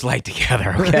Coors Light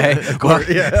together, okay?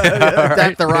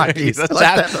 Tap the Rockies.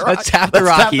 Let's tap the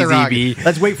Rockies, EB.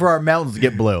 Let's wait for our mountains to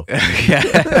get blue.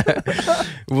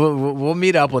 We'll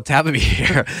meet up. We'll tap a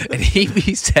beer. And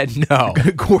EB said no. Get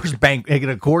a Coors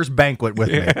banquet with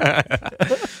me.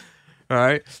 All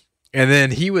right. And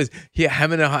then EB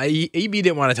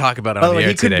didn't want to talk about it on the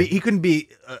air today. He couldn't be.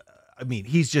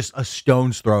 He's just a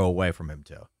stone's throw away from him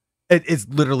too. It's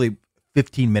literally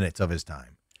 15 minutes of his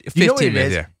time. 15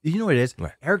 minutes. Yeah. You know what it is?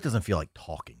 Right. Eric doesn't feel like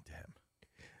talking to him.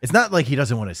 It's not like he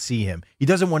doesn't want to see him. He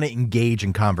doesn't want to engage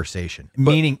in conversation,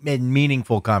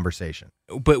 meaningful conversation.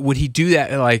 But would he do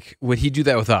that? Would he do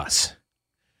that with us?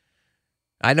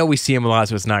 I know we see him a lot,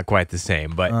 so it's not quite the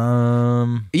same. But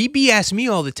EB asks me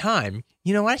all the time.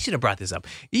 You know, I should have brought this up.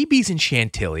 EB's in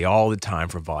Chantilly all the time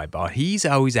for volleyball. He's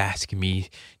always asking me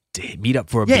to meet up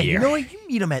for a beer. Yeah, you know what? You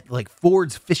meet him at like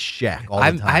Ford's Fish Shack all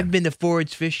the time. I've been to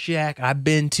Ford's Fish Shack. I've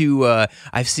been to.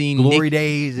 I've seen Glory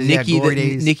Days.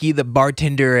 Nikki, the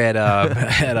bartender at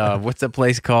at what's the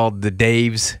place called? The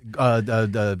Dave's.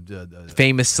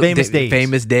 Famous Dave's.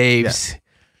 Famous Dave's.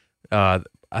 Yeah.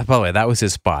 Probably that was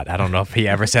his spot. I don't know if he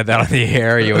ever said that on the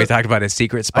air. He always talked about his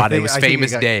secret spot. It was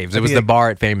Famous Dave's. It was the bar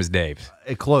at Famous Dave's.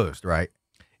 It closed, right?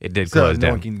 It did close down.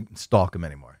 No one can stalk him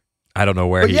anymore. I don't know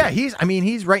where. But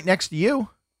he's right next to you.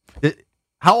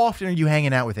 How often are you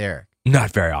hanging out with Eric?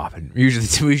 Not very often.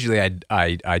 Usually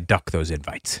I duck those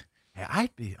invites. Yeah,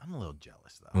 I'm a little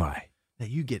jealous though. Why? That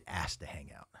you get asked to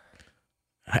hang out.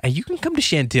 You can come to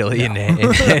Chantilly and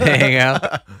hang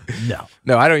out.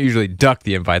 No, I don't usually duck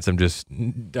the invites. I'm just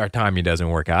our timing doesn't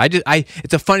work out.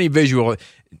 It's a funny visual,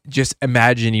 just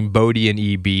imagining Bodie and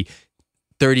EB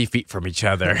 30 feet from each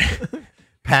other,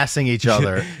 passing each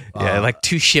other. Yeah, like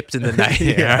two ships in the night.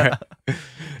 Yeah.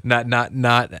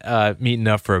 Not meeting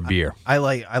up for a beer. I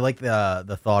like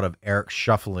the thought of Eric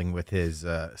shuffling with his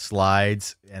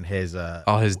slides and his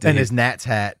Nats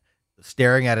hat,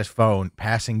 staring at his phone,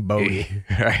 passing Bodie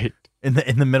right in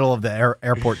the middle of the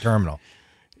airport terminal.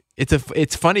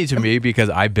 It's funny to me because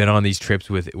I've been on these trips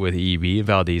with EB, and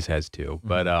Valdez has too.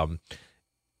 But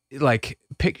like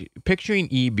picturing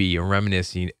EB and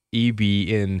reminiscing EB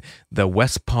in the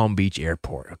West Palm Beach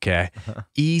airport. Okay,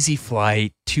 easy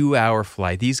flight, 2-hour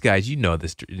flight. These guys, you know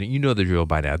this, you know the drill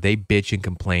by now. They bitch and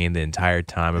complain the entire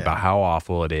time about how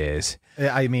awful it is.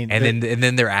 I mean, and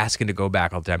then they're asking to go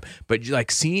back all the time. But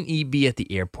like seeing EB at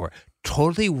the airport,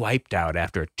 totally wiped out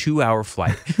after a 2-hour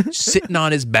flight, sitting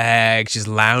on his bags, just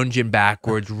lounging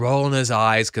backwards, rolling his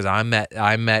eyes because I'm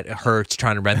at Hertz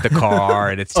trying to rent the car,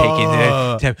 and it's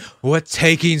taking what's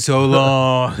taking so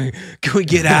long? Can we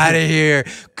get out of here?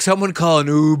 Someone call an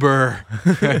Uber.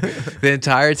 The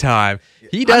entire time.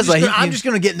 He does I'm just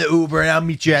gonna get in the Uber and I'll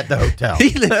meet you at the hotel.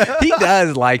 He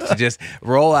does like to just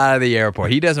roll out of the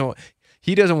airport. He doesn't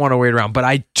want to wait around. But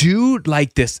I do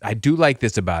like this. I do like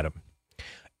this about him.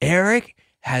 Eric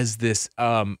has this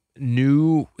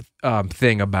new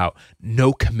thing about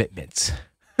no commitments.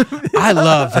 I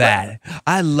love that.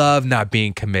 I love not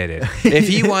being committed. If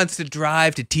he wants to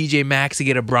drive to TJ Maxx to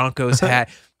get a Broncos hat,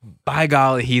 by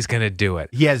golly, he's gonna do it.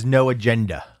 He has no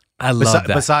agenda. I love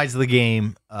that. Besides the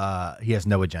game, he has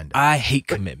no agenda. I hate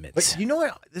commitments. But you know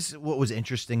what? This is what was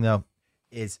interesting though,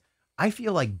 is I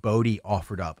feel like Bodie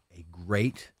offered up a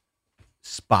great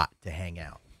spot to hang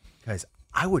out because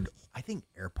I think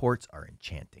airports are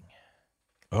enchanting.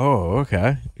 Oh,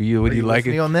 okay. Would you like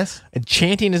it on this?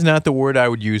 Enchanting is not the word I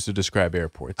would use to describe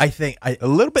airports. I think a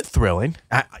little bit thrilling.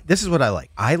 This is what I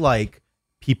like. I like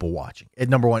people watching. And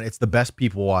number one, it's the best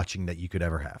people watching that you could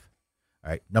ever have. All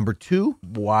right. Number two,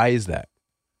 why is that?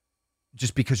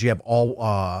 Just because you have all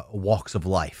walks of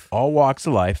life. All walks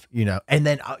of life. You know, and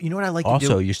then you know what I like to do?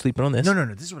 Also, you're sleeping on this? No.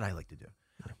 This is what I like to do.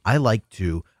 I like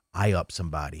to eye up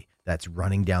somebody that's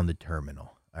running down the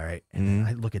terminal. All right. And then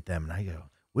I look at them and I go,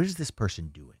 what is this person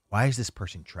doing? Why is this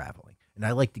person traveling? And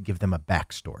I like to give them a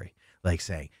backstory, like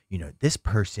saying, you know, this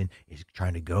person is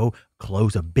trying to go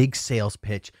close a big sales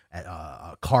pitch at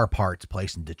a car parts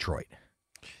place in Detroit.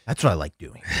 That's what I like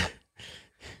doing.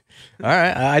 All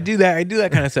right. I do that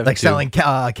kind of stuff. Like too. selling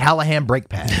Callahan brake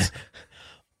pads.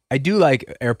 I do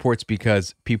like airports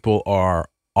because people are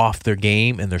off their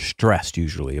game and they're stressed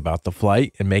usually about the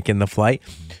flight and making the flight.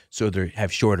 So they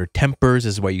have shorter tempers.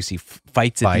 This is why you see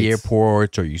fights at the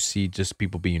airports, or you see just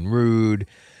people being rude.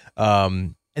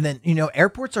 And then, you know,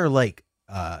 airports are like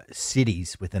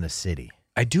cities within a city.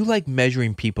 I do like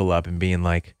measuring people up and being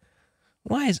like,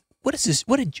 what does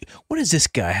this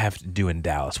guy have to do in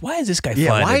Dallas? Why is this guy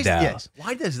flying to Dallas?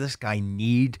 Why does this guy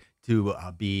need to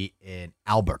be in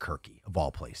Albuquerque of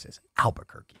all places?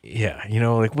 Albuquerque. Yeah, you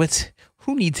know, like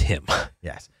who needs him?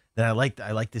 Yes. Then I like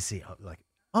to see like,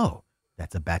 oh,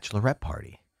 that's a bachelorette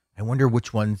party. I wonder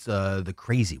which one's the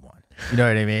crazy one. You know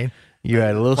what I mean? You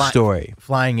had a little story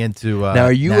flying into. Now,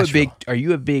 are you Nashville.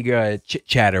 a big chit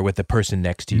chatter with the person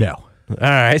next to you? No. All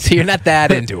right, so you're not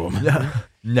that into him.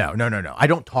 No. I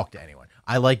don't talk to anyone.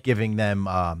 I like giving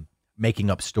them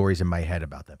making up stories in my head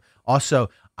about them.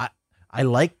 Also, I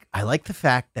like the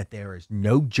fact that there is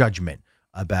no judgment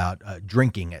about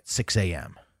drinking at 6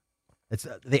 a.m. It's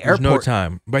the airport. There's no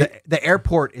time. Right? The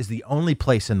airport is the only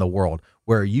place in the world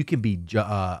where you can be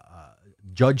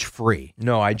judge free.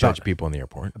 No, I judge people in the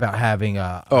airport about having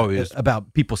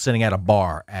about people sitting at a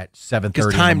bar at 7:30.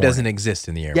 Because time doesn't exist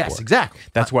in the airport. Yes, exactly.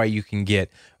 That's why you can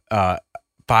get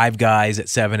Five Guys at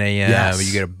 7 a.m. Yes.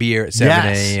 You get a beer at 7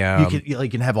 a.m. You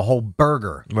can have a whole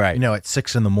burger, right? At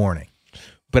 6 a.m.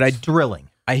 But it's thrilling.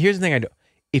 Here's the thing I do.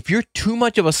 If you're too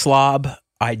much of a slob,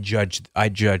 I judge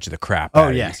the crap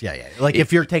out of yes, yeah. Like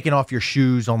if you're taking off your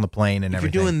shoes on the plane and everything.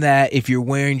 If you're doing that, if you're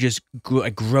wearing just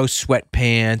gross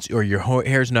sweatpants or your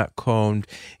hair's not combed,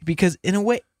 because in a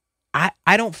way,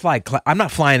 I don't fly. I'm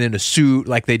not flying in a suit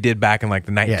like they did back in like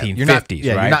the 1950s, right?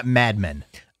 You're not Mad Men.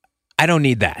 I don't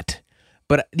need that.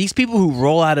 But these people who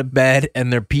roll out of bed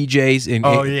and their PJs and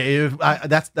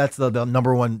that's the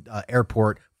number one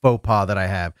airport faux pas that I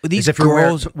have. These if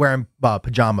girls you're wearing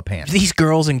pajama pants. These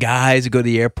girls and guys go to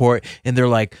the airport and they're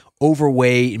like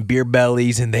overweight and beer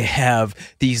bellies and they have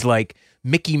these like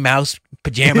Mickey Mouse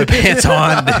pajama pants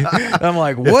on. I'm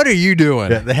like, what are you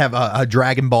doing? Yeah, they have a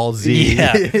Dragon Ball Z.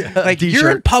 Yeah, like t-shirt.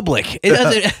 You're in public. It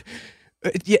doesn't.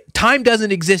 Time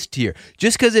doesn't exist here.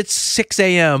 Just because it's 6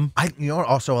 a.m.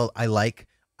 Also, I like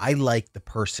the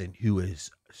person who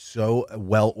is so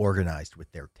well organized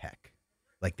with their tech.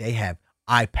 Like they have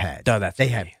iPads. They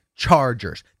have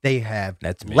chargers. They have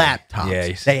laptops.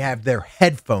 Yeah, they have their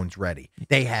headphones ready.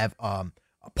 They have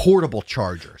portable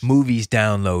chargers. Movies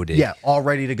downloaded. Yeah, all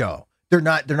ready to go. They're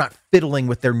not fiddling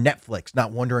with their Netflix,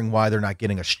 not wondering why they're not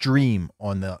getting a stream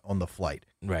on the flight.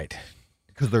 Right.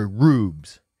 Because they're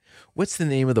rubes. What's the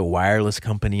name of the wireless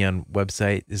company on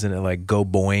website? Isn't it like Go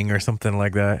Boing or something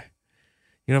like that?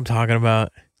 You know what I'm talking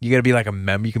about? You got to be like a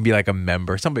member. You can be like a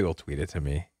member. Somebody will tweet it to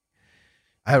me.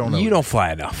 I don't know. You don't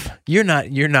fly enough. You're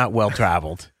not well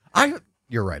traveled.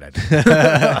 You're right. I do.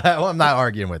 Well, I'm not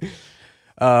arguing with you.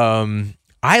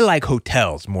 I like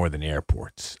hotels more than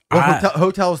airports.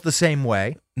 Hotels the same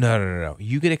way. No.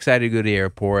 You get excited to go to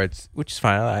airports, which is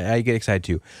fine. I get excited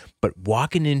too. But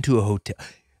walking into a hotel.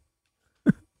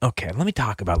 Okay, let me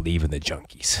talk about leaving the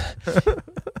Junkies.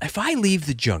 If I leave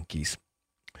the Junkies,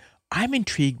 I'm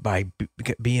intrigued by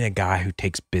being a guy who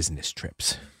takes business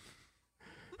trips.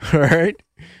 All right?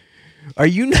 Are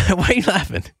you not? Why are you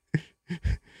laughing?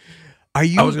 I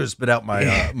was going to spit out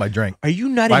my my drink. Are you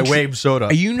not my wave soda?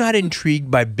 Are you not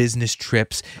intrigued by business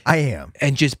trips? I am,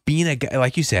 and just being a guy,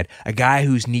 like you said, a guy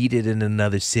who's needed in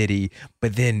another city,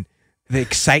 but then the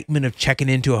excitement of checking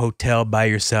into a hotel by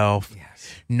yourself,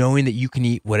 knowing that you can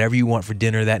eat whatever you want for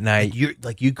dinner that night.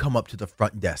 You come up to the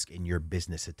front desk in your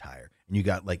business attire, and you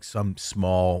got like some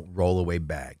small rollaway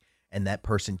bag, and that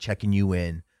person checking you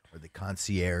in, or the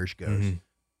concierge goes.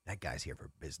 That guy's here for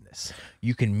business.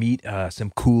 You can meet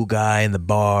some cool guy in the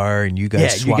bar, and you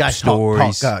guys swap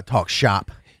stories. Talk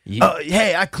shop.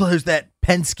 Hey, I closed that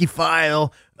Penske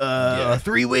file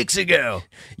 3 weeks ago.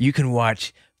 You can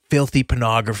watch filthy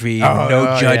pornography,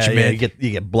 no judgment. Yeah.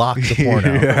 You get blocks of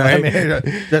porno. Right? I mean,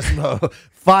 just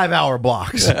 5-hour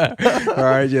blocks. All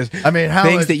right, just how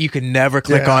things much, that you can never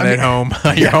click on at home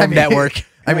on your home network.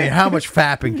 I mean, how much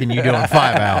fapping can you do in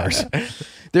 5 hours?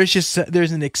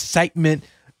 There's an excitement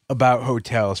about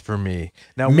hotels for me.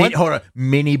 Now, hold on.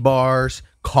 Mini bars,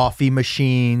 coffee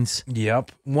machines.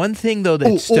 Yep. One thing though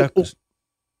that stuck.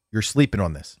 You're sleeping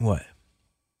on this. What?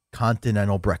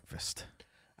 Continental breakfast.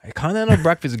 Continental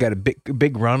breakfast has got a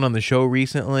big run on the show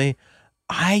recently.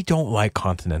 I don't like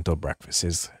continental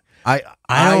breakfasts. I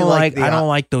don't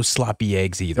like those sloppy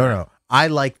eggs either. No. I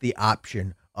like the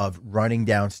option of running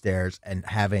downstairs and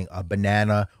having a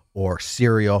banana or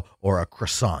cereal or a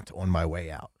croissant on my way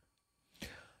out.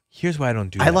 Here's why I don't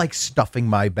do that. I like stuffing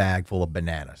my bag full of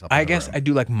bananas. I guess I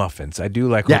do like muffins. I do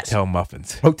like hotel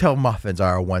muffins. Hotel muffins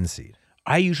are a one seed.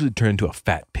 I usually turn into a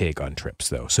fat pig on trips,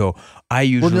 though. So I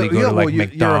usually go to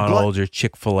McDonald's or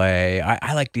Chick-fil-A.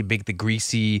 I like the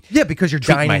greasy. Yeah, because you're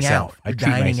dining out. I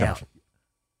treat myself.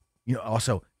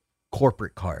 Also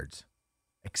corporate cards,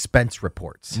 expense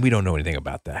reports. We don't know anything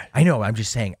about that. I know. I'm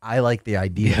just saying. I like the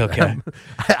idea. Yeah, okay.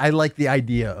 I like the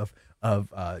idea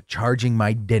of charging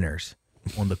my dinners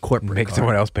on the corporate Make card.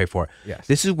 someone else pay for it. Yes.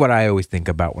 This is what I always think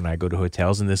about when I go to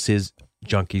hotels, and this is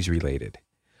Junkies related.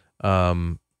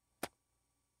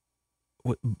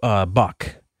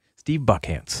 Steve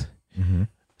Buckhantz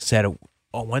said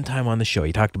one time on the show,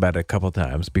 he talked about it a couple of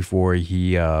times before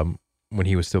he when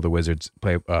he was still the Wizards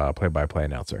play-by-play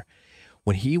announcer.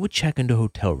 When he would check into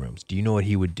hotel rooms, do you know what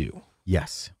he would do?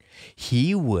 Yes.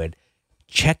 He would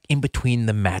check in between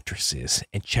the mattresses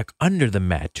and check under the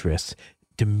mattress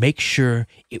to make sure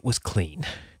it was clean.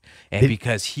 And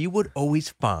because he would always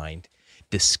find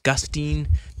disgusting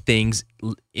things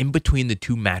in between the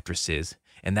two mattresses,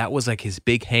 and that was like his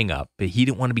big hang up. But he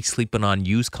didn't want to be sleeping on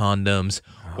used condoms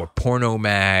or porno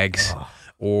mags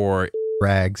or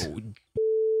rags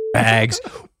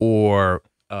or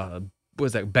what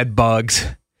was that, bed bugs.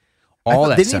 All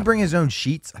that Didn't stuff. he bring his own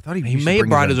sheets? I thought he may have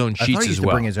brought his own I thought sheets he used as to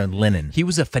well. bring his own linen. He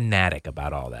was a fanatic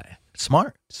about all that.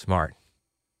 Smart.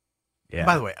 Yeah.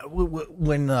 By the way,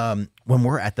 when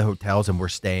we're at the hotels and we're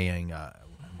staying,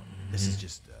 this is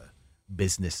just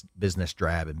business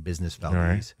drab and business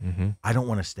felonies. Right. Mm-hmm. I don't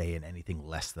want to stay in anything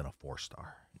less than a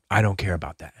 4-star. I don't care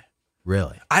about that.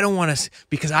 Really? I don't want to,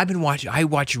 because I watch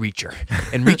Reacher,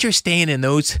 and Reacher's staying in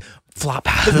those flop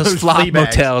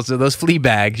motels, or those flea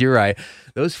bags. You're right,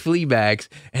 those flea bags,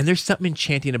 and there's something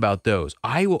enchanting about those.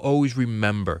 I will always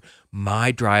remember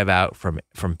my drive out from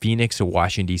Phoenix to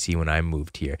Washington D.C. when I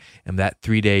moved here, and that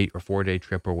 3-day or 4-day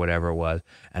trip or whatever it was,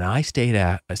 and I stayed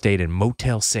in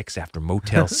Motel 6 after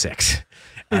Motel 6,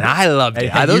 and I loved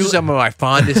it. Those are some of my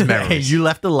fondest memories. You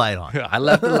left the light on. I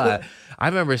left the light. I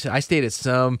remember I stayed at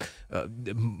some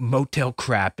motel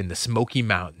crap in the Smoky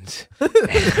Mountains,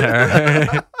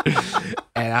 and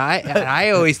I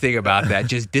always think about that,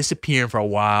 just disappearing for a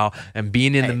while and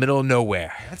being in the middle of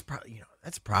nowhere.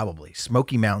 That's probably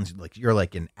Smoky Mountains. Like you're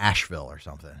like in Asheville or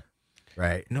something,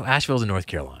 right? No, Asheville's in North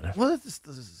Carolina. Well, it's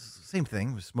the same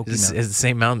thing with Smoky Mountains. Mountains. Is the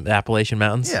same mountain, the Appalachian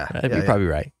Mountains? Yeah, you're probably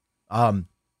right. I mean,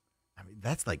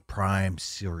 that's like prime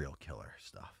serial killer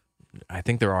stuff. I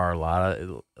think there are a lot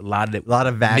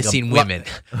of missing women,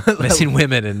 missing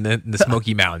women in the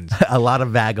Smoky Mountains. A lot of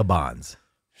vagabonds.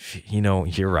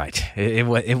 You're right.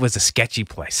 It was a sketchy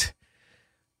place.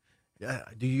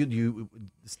 Do you do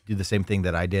the same thing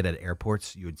that I did at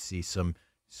airports? You would see some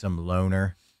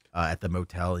loner at the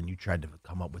motel, and you tried to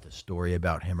come up with a story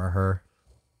about him or her.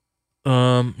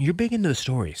 You're big into the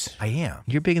stories. I am.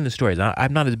 You're big into the stories.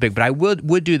 I'm not as big, but I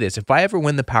would do this if I ever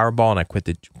win the Powerball and I quit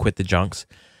the junks.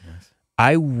 Yes.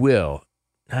 I will.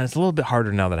 Now, it's a little bit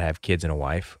harder now that I have kids and a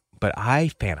wife, but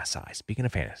I fantasize. Speaking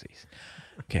of fantasies,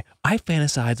 okay, I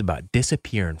fantasize about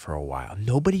disappearing for a while.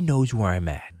 Nobody knows where I'm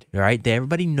at. Right?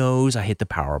 Everybody knows I hit the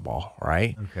Powerball.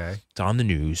 Right? Okay. It's on the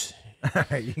news.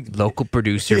 Local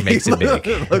producer makes it big.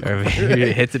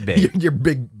 Hits it big. Your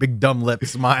big dumb lip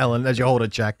smiling as you hold a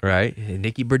check. Right.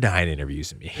 Nikki Burdine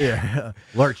interviews me. Yeah.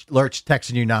 Lurch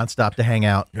texting you nonstop to hang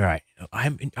out. Right.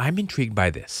 I'm intrigued by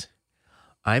this.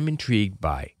 I'm intrigued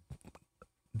by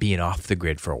being off the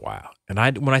grid for a while.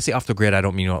 And when I say off the grid, I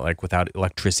don't mean like without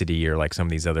electricity or like some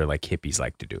of these other like hippies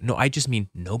like to do. No, I just mean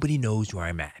nobody knows where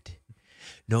I'm at.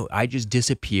 No, I just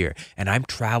disappear, and I'm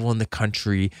traveling the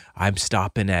country. I'm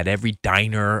stopping at every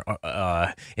diner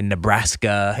in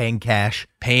Nebraska, paying cash.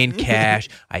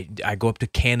 I go up to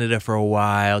Canada for a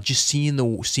while, just seeing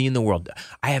the world.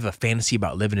 I have a fantasy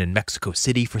about living in Mexico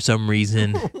City for some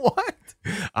reason. What?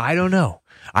 I don't know.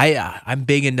 I'm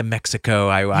big into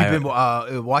Mexico. You've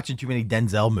been watching too many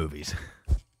Denzel movies.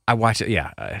 I watch it.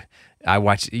 Yeah, I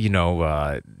watch.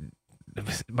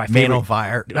 My favorite, Man on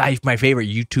Fire. My favorite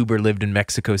YouTuber lived in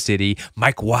Mexico City.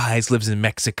 Mike Wise lives in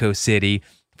Mexico City.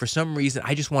 For some reason,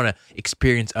 I just want to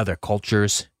experience other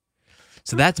cultures.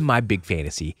 So that's my big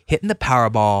fantasy: hitting the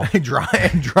Powerball,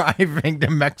 driving to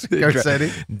Mexico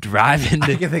City, driving.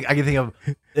 To, I can think of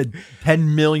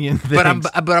 10 million things.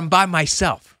 But I'm by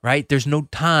myself, right? There's no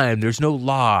time. There's no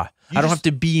law. I don't have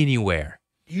to be anywhere.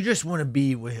 You just want to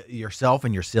be with yourself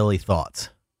and your silly thoughts.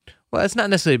 Well, it's not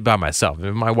necessarily by myself.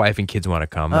 If my wife and kids want to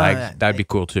come, that'd be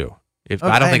cool too.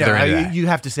 I don't think they're into that. You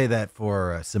have to say that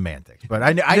for semantics, but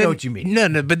I know what you mean.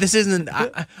 No, but this isn't.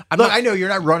 I know you're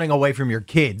not running away from your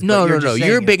kids. No.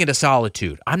 You're big into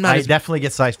solitude. I'm not. I definitely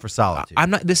get sized for solitude. I'm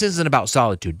not. This isn't about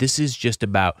solitude. This is just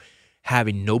about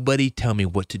having nobody tell me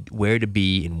where to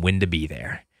be and when to be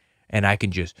there, and I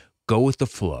can just go with the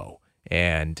flow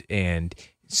and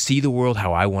see the world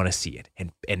how I want to see it,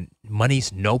 and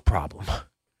money's no problem.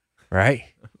 Right,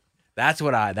 that's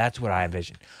what I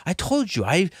envision. I told you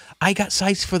I got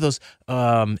sized for those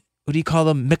what do you call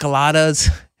them, micheladas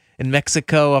in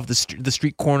Mexico off the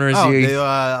street corners. Oh,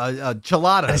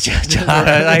 cheladas.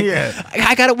 Yeah.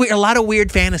 I got a lot of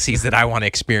weird fantasies that I want to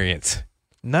experience.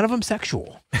 None of them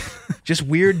sexual, just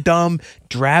weird, dumb,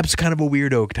 drabs, kind of a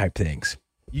weirdo type things.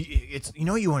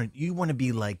 You want to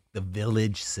be like the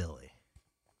village silly.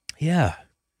 Yeah.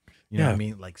 You know what I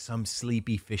mean? Like some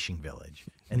sleepy fishing village.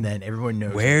 And then everyone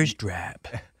knows. Where's Drab?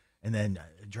 And then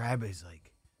Drab is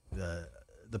like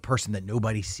the person that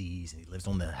nobody sees. And he lives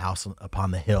on the house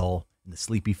upon the hill in the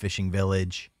sleepy fishing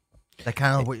village. That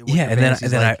kind of what and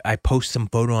then I post some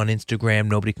photo on Instagram.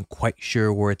 Nobody can quite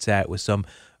sure where it's at with some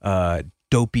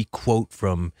dopey quote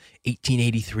from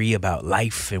 1883 about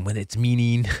life and when it's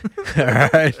meaning. All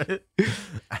right.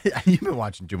 You've been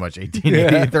watching too much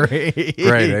 1883.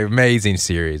 Great, amazing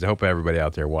series. I hope everybody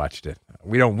out there watched it.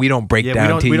 We don't break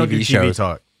down TV we don't do shows. TV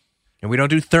talk. And we don't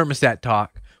do thermostat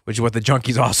talk, which is what the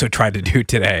Junkies also tried to do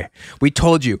today. We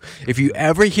told you, if you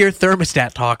ever hear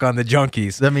thermostat talk on the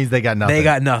Junkies, that means they got nothing. They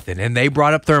got nothing, and they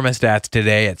brought up thermostats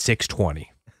today at 6:20.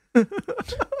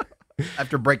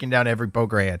 After breaking down every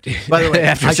poker hand. By the way,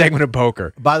 after a segment of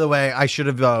poker. By the way, I should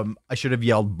have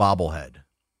yelled bobblehead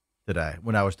today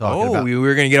when I was talking about. We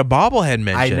were going to get a bobblehead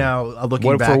mention. I know.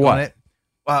 Looking back on it,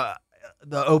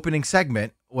 the opening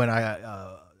segment when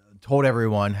I told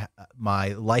everyone my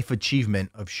life achievement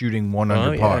of shooting 1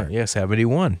 under par. Yeah,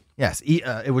 71. Yes,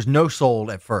 it was no sold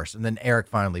at first, and then Eric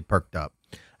finally perked up.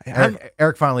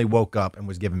 Eric finally woke up and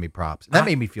was giving me props. And that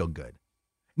made me feel good.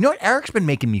 You know what? Eric's been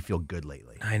making me feel good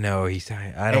lately. I know. I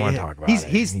don't want to talk about it.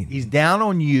 He's down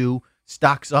on you,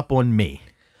 stocks up on me.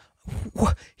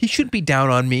 What? He shouldn't be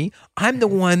down on me. I'm the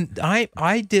one.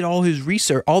 I did all the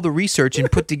research,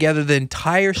 and put together the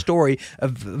entire story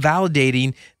of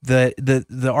validating the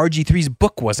RG3's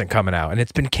book wasn't coming out, and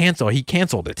it's been canceled. He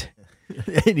canceled it.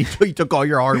 And he took all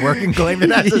your hard work and claimed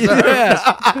it as his own.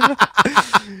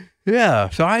 Yes. Yeah,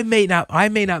 so I may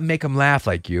not make him laugh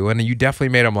like you, and you definitely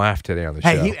made him laugh today on the show.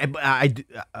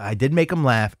 I did make him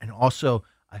laugh, and also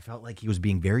I felt like he was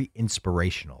being very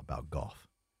inspirational about golf.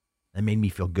 That made me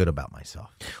feel good about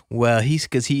myself. Well, he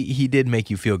did make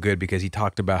you feel good because he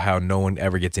talked about how no one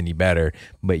ever gets any better,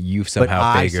 but you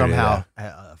somehow figured it out.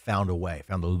 Found a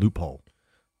loophole.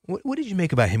 What did you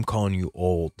make about him calling you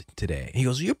old today? He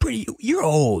goes, "You're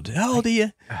old. How old are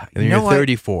you?" And you're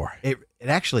 34. It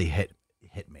actually hit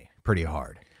me pretty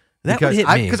hard. That would hit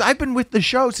me because I've been with the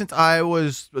show since I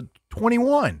was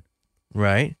 21.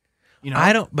 Right.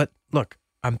 I don't. But look,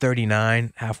 I'm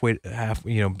 39.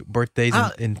 Birthdays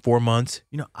in 4 months.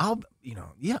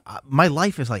 My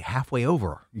life is like halfway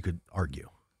over. You could argue.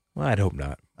 Well, I'd hope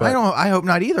not. I hope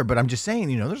not either. But I'm just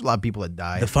saying, there's a lot of people that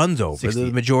die. The fun's over. 60.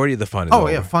 The majority of the fun is over.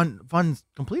 Oh yeah, fun's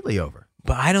completely over.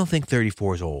 But I don't think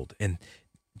 34 is old, and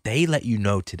they let you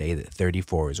know today that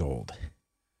 34 is old.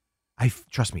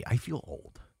 Trust me, I feel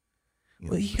old.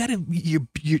 Well,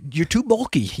 you're too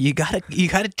bulky. You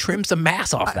gotta trim some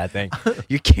mass off that thing.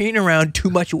 You're carrying around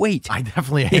too much weight. I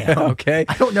definitely am. Okay.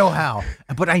 I don't know how,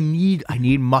 but I need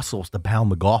muscles to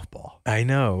pound the golf ball. I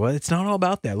know. Well, it's not all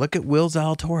about that. Look at Will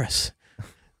Zalatoris.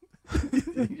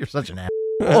 You're such an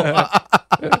asshole.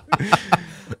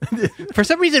 For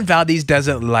some reason, Valdez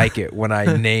doesn't like it when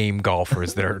I name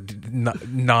golfers that are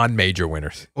non-major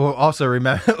winners. Well, also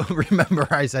remember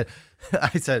I said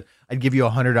I'd give you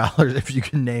 $100 if you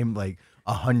can name like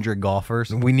 100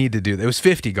 golfers. We need to do that. It was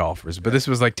 50 golfers, but this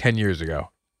was like 10 years ago.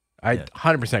 I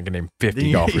 100% can name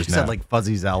 50 golfers now. You said like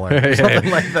Fuzzy Zeller or something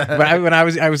like that. But when I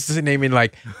was naming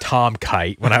like Tom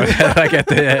Kite when I was like at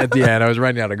the end, I was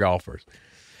running out of golfers.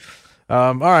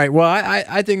 All right. Well,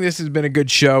 I think this has been a good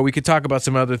show. We could talk about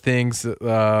some other things.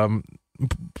 For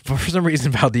some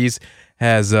reason, Valdez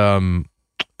has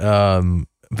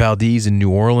Valdez in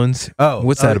New Orleans. Oh,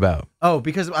 what's that about? Oh,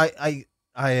 because I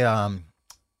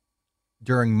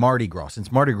during Mardi Gras, since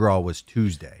Mardi Gras was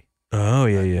Tuesday. Oh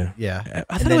yeah.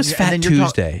 I thought it was Fat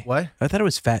Tuesday. What? I thought it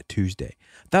was Fat Tuesday.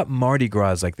 I thought Mardi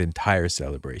Gras is like the entire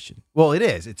celebration. Well, it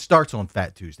is. It starts on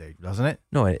Fat Tuesday, doesn't it?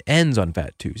 No, it ends on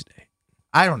Fat Tuesday.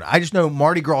 I don't know. I just know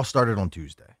Mardi Gras started on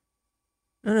Tuesday.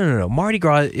 No. Mardi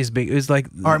Gras is big. It was like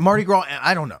all right, Mardi Gras.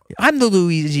 I don't know. I'm the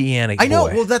Louisiana boy. I know.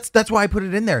 Well, that's why I put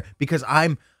it in there because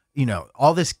I'm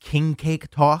all this king cake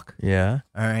talk. Yeah.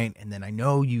 All right, and then I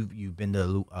know you've been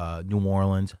to New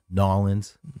Orleans,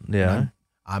 Nolans. Yeah.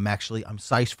 I'm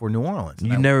psyched for New Orleans.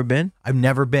 You've never been? I've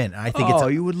never been. I think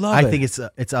you would love it. I think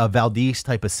it's a Valdez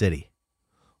type of city.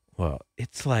 Well,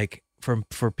 it's like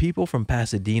for people from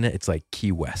Pasadena, it's like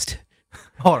Key West.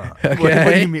 Hold on. Okay.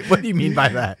 What do you mean? What do you mean by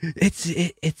that?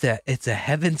 It's a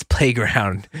heaven's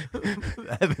playground.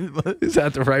 Is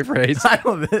that the right phrase? I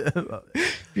don't.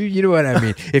 You know what I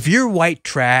mean. If you're white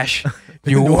trash,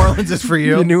 New Orleans is for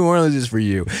you. New Orleans is for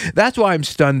you. That's why I'm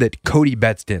stunned that Cody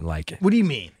Betts didn't like it. What do you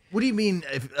mean? What do you mean?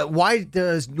 Why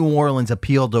does New Orleans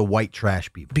appeal to white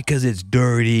trash people? Because it's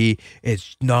dirty,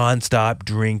 it's nonstop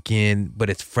drinking, but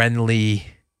it's friendly.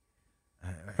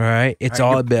 All right, it's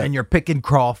all about. And you're picking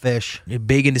crawfish. You're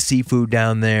big into seafood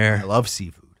down there. I love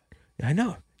seafood. I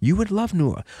know. You would love New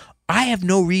Orleans. I have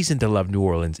no reason to love New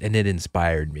Orleans, and it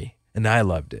inspired me, and I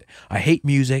loved it. I hate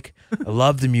music. I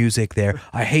love the music there.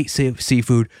 I hate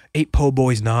seafood. Ate po'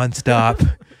 boys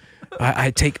nonstop.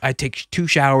 I take 2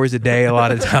 showers a day a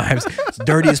lot of times. It's the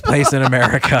dirtiest place in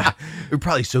America. You're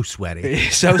probably so sweaty.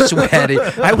 So sweaty.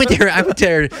 I went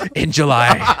there in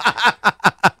July.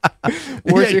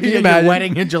 Can you imagine? Your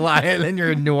wedding in July and then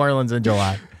you're in New Orleans in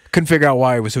July. Couldn't figure out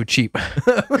why it was so cheap.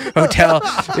 Hotel,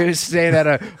 it was staying at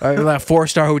a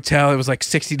 4-star hotel. It was like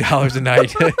 $60 a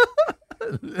night.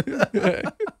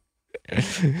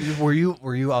 Were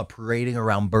you parading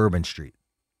around Bourbon Street?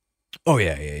 Oh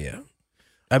yeah.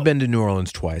 I've been to New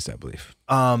Orleans twice, I believe.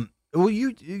 Well,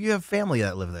 you have family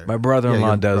that live there. My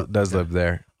brother-in-law does live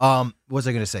there. What was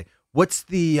I going to say? What's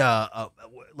the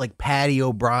like Pat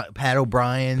O'Brien's?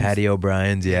 Patty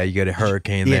O'Brien's, yeah. You got a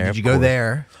Hurricane there. Did you go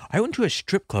there? I went to a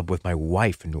strip club with my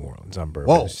wife in New Orleans on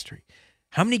Bourbon Street.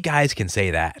 How many guys can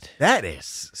say that? That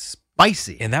is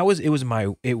spicy. And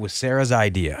it was Sarah's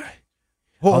idea.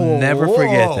 I'll never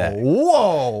forget that.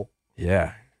 Whoa.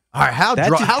 Yeah. All right, how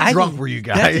drunk were you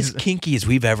guys? That's as kinky as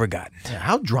we've ever gotten. Yeah,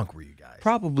 how drunk were you guys?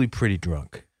 Probably pretty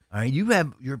drunk. All right,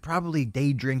 you're probably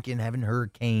day drinking, having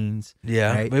hurricanes.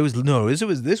 Yeah, right? But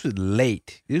this was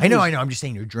late. I know. I'm just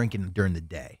saying you're drinking during the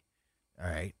day. All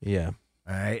right. Yeah.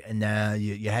 All right, and now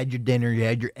you had your dinner, you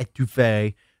had your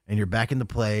etouffee, and you're back in the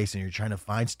place, and you're trying to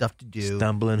find stuff to do.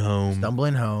 Stumbling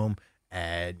home,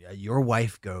 and your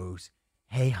wife goes,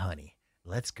 "Hey, honey,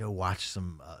 let's go watch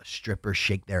some strippers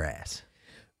shake their ass."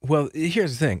 Well,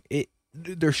 here's the thing.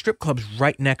 There's strip clubs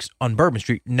right on Bourbon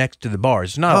Street, next to the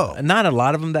bars. Not a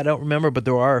lot of them that I don't remember, but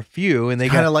there are a few, and they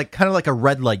kind of like a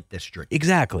red light district.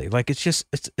 Exactly. Like it's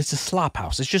a slop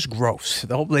house. It's just gross.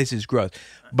 The whole place is gross.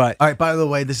 But all right. By the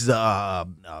way, this is a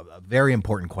very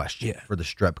important question for the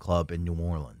strip club in New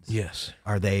Orleans. Yes.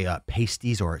 Are they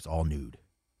pasties or it's all nude?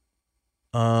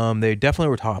 They definitely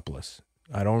were topless.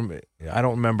 I don't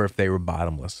remember if they were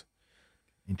bottomless.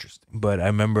 Interesting. But I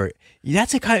remember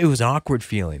it was an awkward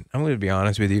feeling. I'm going to be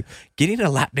honest with you. Getting a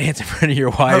lap dance in front of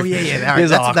your wife. Oh, yeah. All right,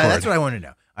 that's what I want to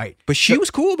know. All right. But she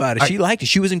was cool about it. She liked it.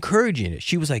 She was encouraging it.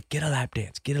 She was like, get a lap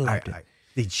dance. Get a lap dance. Right.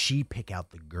 Did she pick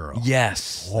out the girl?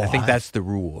 Yes. I think that's the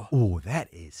rule. Oh,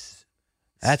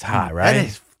 that's hot,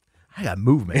 right? I got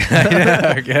movement.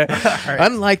 Okay. Right.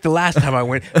 Unlike the last time I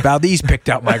went, Valdez picked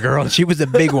out my girl, and she was a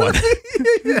big one.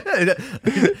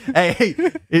 Hey,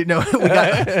 we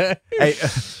got. Hey,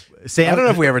 Sam. I don't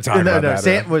know if we ever talked about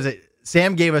that.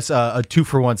 Sam gave us a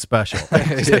 2-for-1 special,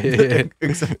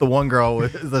 except the one girl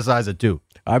was the size of 2.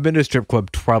 I've been to a strip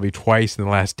club probably twice in the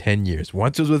last 10 years.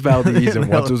 Once was with Valdez, and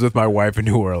once was with my wife in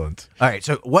New Orleans. All right.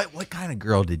 So, what kind of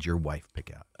girl did your wife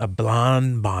pick out? A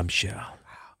blonde bombshell. Wow.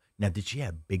 Now, did she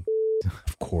have big?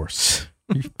 Of course.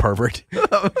 You pervert.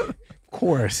 Of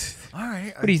course. All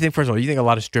right. What do you think? First of all, you think a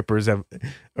lot of strippers are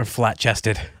flat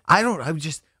chested? I don't. I'm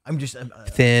just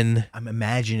thin. I'm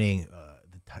imagining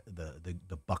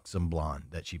the buxom blonde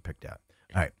that she picked out.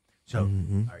 All right. So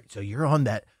all right. So you're on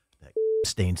that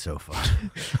stained sofa.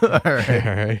 All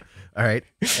right.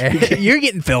 You're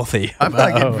getting filthy. I'm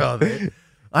not getting filthy.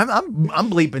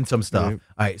 I'm bleeping some stuff. All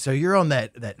right, so you're on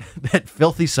that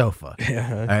filthy sofa.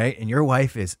 Yeah. All right, and your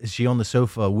wife is she on the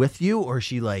sofa with you, or is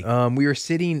she like? We were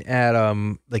sitting at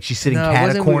like she's sitting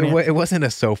catacorn. It wasn't a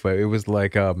sofa. It was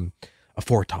like a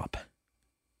four-top.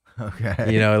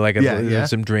 Okay. You know, like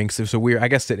some drinks. So I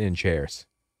guess sitting in chairs.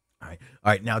 All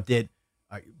right. Now, did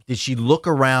she look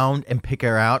around and pick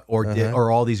her out, or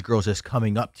or all these girls just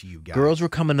coming up to you guys? Girls were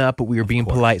coming up, but we were being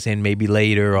polite, saying maybe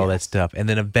later, all that stuff, and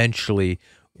then eventually,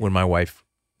 when my wife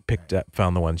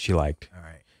found the one she liked, all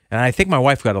right, and I think my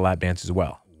wife got a lap dance as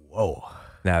well. Whoa!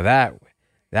 Now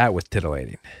that was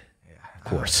titillating. Yeah, of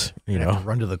course, you know, have to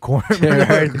run to the corner,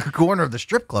 the corner of the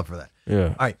strip club for that. Yeah.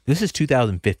 All right. This is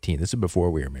 2015. This is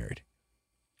before we were married.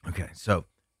 Okay, so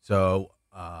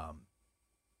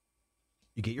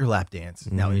you get your lap dance.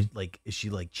 Mm-hmm. Now, is she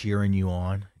like cheering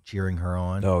her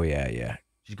on? Oh yeah.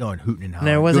 She's going hooting and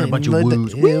hollering. There wasn't a bunch of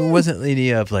woos. It wasn't any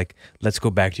of like, let's go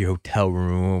back to your hotel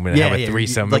room and have a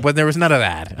threesome. But there was none of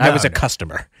that. I was a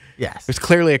customer. Yes, it was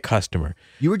clearly a customer.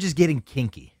 You were just getting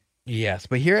kinky. Yes,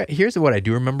 but here's what I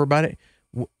do remember about it.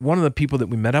 One of the people that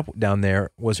we met up down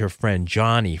there was her friend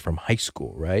Johnny from high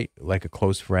school, right? Like a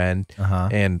close friend.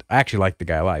 And I actually liked the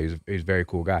guy a lot. He was a very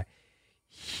cool guy.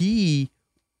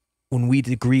 When we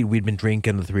agreed, we'd been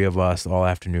drinking, the three of us, all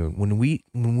afternoon. When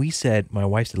we said, my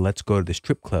wife said, let's go to the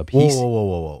strip club.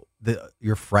 Whoa.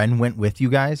 Your friend went with you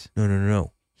guys?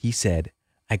 No. He said,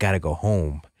 I got to go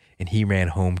home. And he ran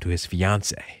home to his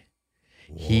fiance.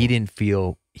 Whoa. He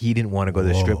didn't want to go to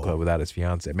the strip club without his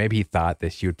fiance. Maybe he thought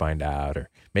that she would find out, or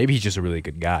maybe he's just a really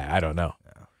good guy. I don't know.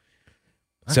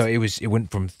 So it went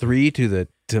from 3 to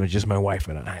just my wife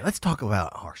and I. All right, let's talk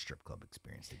about our strip club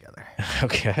experience together.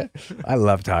 Okay. I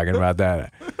love talking about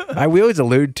that. We always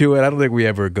allude to it. I don't think we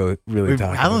ever go really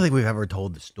talk. I don't think we've ever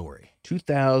told the story.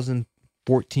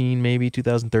 2014, maybe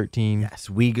 2013. Yes,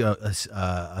 we go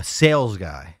a sales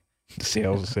guy.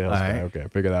 Sales guy. Okay,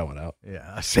 figure that one out.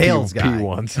 Yeah, a sales guy.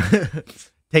 P1s.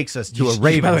 Takes us to a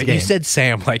Ravens game. You said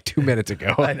Sam like 2 minutes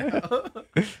ago. I know.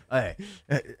 All right.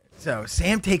 So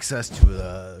Sam takes us to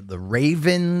the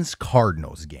Ravens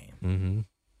Cardinals game. Mm-hmm.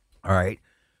 All right.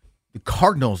 The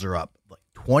Cardinals are up like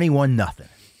 21-0.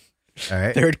 All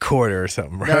right, third quarter or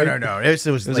something, right? No. It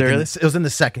was in the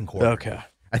second quarter. Okay.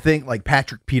 I think like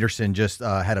Patrick Peterson just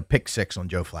had a pick 6 on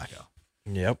Joe Flacco.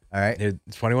 Yep. All right.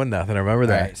 It's 21-0. I remember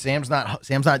that. Right. Sam's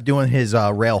not doing his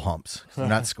rail humps. He's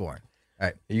not scoring. All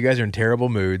right. You guys are in terrible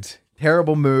moods.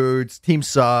 Terrible moods. Team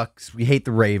sucks. We hate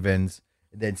the Ravens.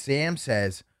 And then Sam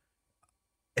says,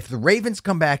 if the Ravens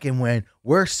come back and win,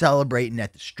 we're celebrating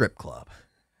at the strip club.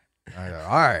 I go,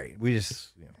 all right. We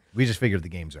just figured the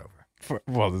game's over.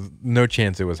 Well, no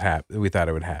chance it was we thought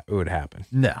it would happen.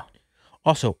 No.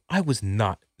 Also, I was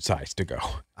not sized to go.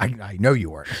 I know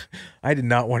you weren't. I did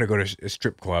not want to go to a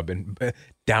strip club in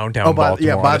downtown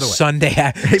Baltimore by on the a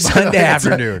way. Sunday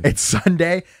afternoon. It's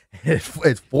Sunday. It's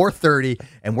 4:30,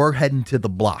 and we're heading to the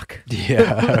block.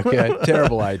 Yeah. Okay.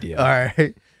 Terrible idea. All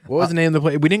right. What was the name of the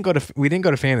place? We didn't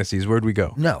go to Fantasies. Where'd we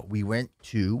go? No, we went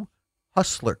to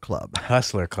Hustler Club.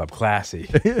 Hustler Club. Classy.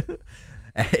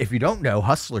 If you don't know,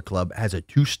 Hustler Club has a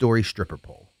 2-story stripper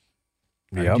pole.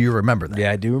 Yep. Do you remember that? Yeah,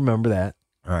 I do remember that.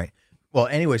 All right. Well,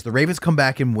 anyways, the Ravens come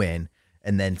back and win,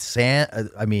 and then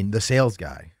the sales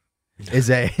guy is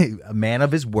a man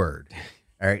of his word.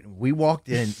 All right. We walked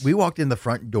in the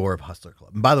front door of Hustler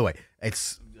Club. And by the way,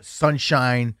 it's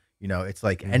sunshine. It's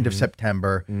like end of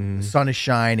September. The sun is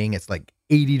shining. It's like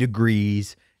 80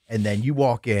 degrees. And then you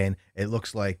walk in, it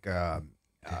looks like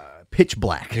pitch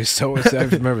black. I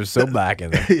remember so black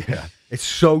in there. Yeah. It's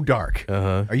so dark.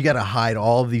 Uh-huh. Or you got to hide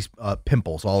all of these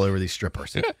pimples all over these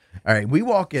strippers. All right, we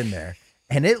walk in there,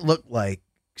 and it looked like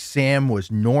Sam was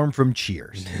Norm from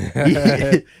Cheers. He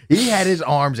had his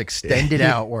arms extended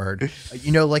outward.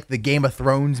 Like the Game of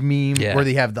Thrones meme where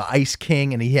they have the Ice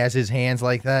King, and he has his hands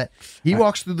like that. He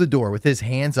walks through the door with his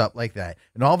hands up like that,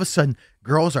 and all of a sudden,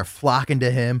 girls are flocking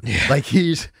to him like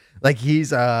he's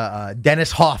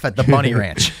Dennis Hoff at the Bunny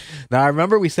Ranch. Now I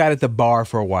remember we sat at the bar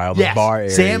for a while. The bar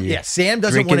area. Sam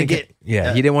doesn't want to get. He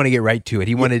didn't want to get right to it.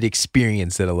 He wanted to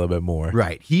experience it a little bit more.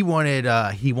 Right. He wanted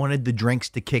the drinks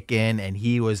to kick in, and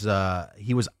he was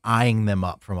eyeing them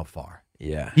up from afar.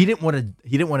 Yeah. He didn't want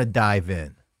to dive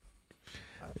in.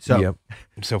 So yep.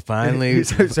 So finally,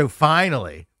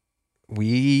 finally,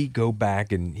 we go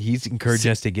back, and he's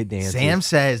encouraging us to get dances. Sam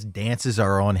says dances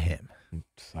are on him.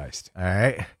 Sized. All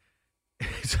right.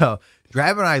 So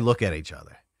Drab and I look at each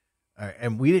other, all right,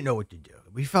 and we didn't know what to do.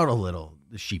 We felt a little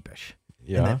sheepish.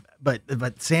 Yeah. But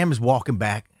Sam is walking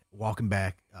back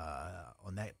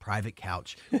on that private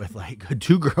couch with like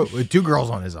two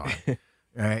girls on his arm. All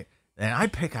right. And I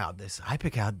pick out this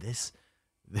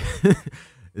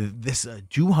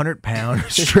 200-pound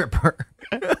stripper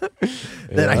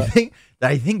that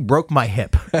I think broke my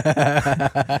hip.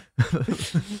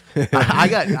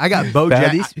 I got Bo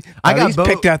Jackson.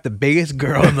 Picked out the biggest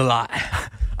girl in the lot.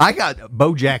 I got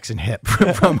Bo Jackson hip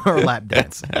from her lap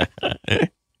dance.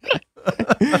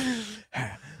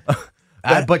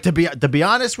 But to be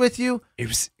honest with you, it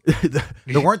was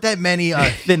there weren't that many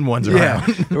thin ones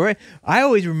around. Right. I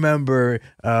always remember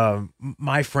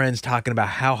my friends talking about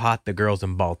how hot the girls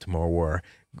in Baltimore were,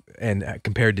 and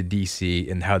compared to DC,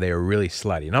 and how they were really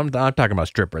slutty. And I'm not talking about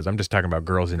strippers. I'm just talking about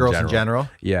girls in general.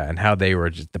 Yeah, and how they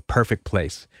were just the perfect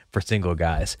place for single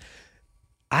guys.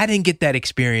 I didn't get that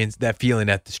experience, that feeling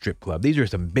at the strip club. These were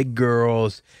some big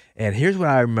girls, and here's what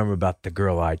I remember about the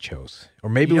girl I chose. Or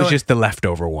maybe it was just the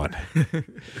leftover one.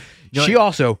 She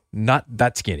also, not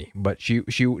that skinny, but she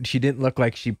didn't look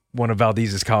like one of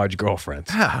Valdez's college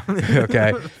girlfriends.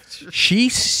 Okay. She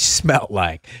smelled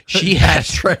like she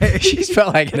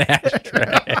smelled like an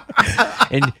ashtray.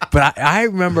 But I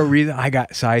remember reason I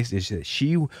got sized is that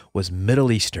she was Middle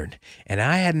Eastern, and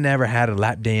I had never had a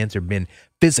lap dance or been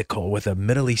physical with a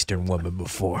Middle Eastern woman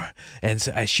before, and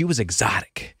so she was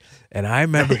exotic. And I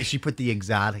remember she put the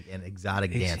exotic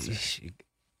dancer.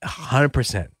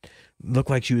 100%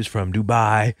 looked like she was from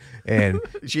Dubai, and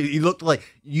she looked like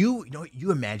you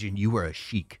imagine you were a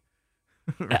sheik,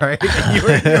 right?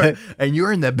 And you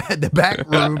were in the back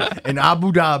room in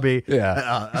Abu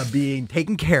Dhabi, being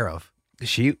taken care of.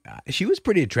 She was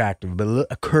pretty attractive, but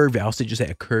a curvy. I'll just say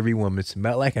a curvy woman,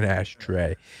 smelled like an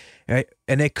ashtray. And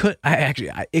it couldn't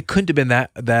have been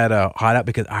that hot out,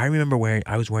 because I remember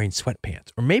I was wearing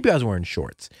sweatpants, or maybe I was wearing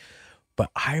shorts,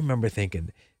 but I remember thinking,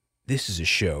 this is a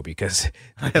show, because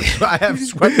I have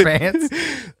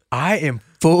sweatpants. I am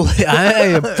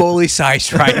fully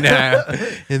sized right now,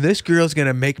 and this girl's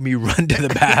gonna make me run to the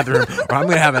bathroom, or I'm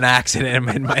gonna have an accident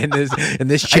in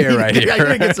this chair right here. I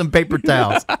gotta get some paper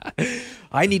towels.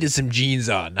 I needed some jeans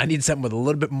on. I need something with a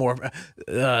little bit more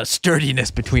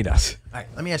sturdiness between us. All right,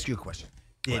 let me ask you a question.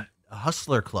 Did a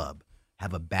Hustler Club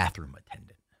have a bathroom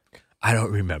attendant? I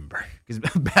don't remember.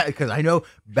 Because I know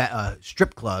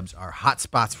strip clubs are hot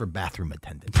spots for bathroom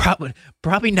attendants.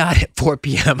 Probably not at 4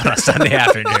 p.m. on a Sunday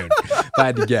afternoon, if I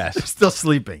had to guess. They're still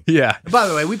sleeping. Yeah. By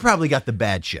the way, we probably got the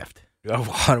bad shift.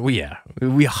 Oh, yeah.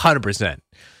 We 100%.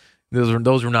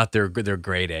 Those were not their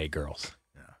grade A girls.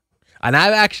 Yeah. And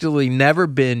I've actually never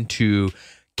been to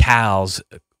Cal's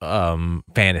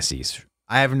fantasies.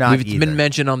 I have not It's been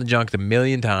mentioned on the junk a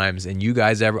million times, and you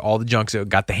guys all the junks that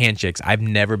got the handshakes. I've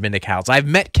never been to Cal's. I've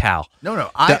met Cal. No,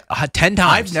 10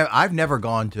 times. I've never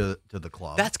gone to the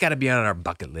club. That's got to be on our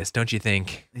bucket list, don't you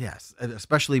think? Yes,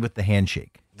 especially with the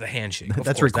handshake. The handshake.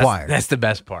 That's required. That's the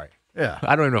best part. Yeah.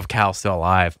 I don't even know if Cal's still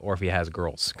alive or if he has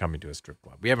girls coming to a strip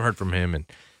club. We haven't heard from him in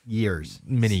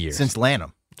many years. Since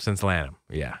Lanham,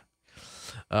 yeah.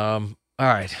 All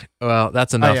right. Well,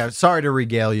 that's enough. Yeah, sorry to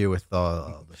regale you with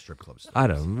the strip clubs. I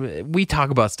don't. We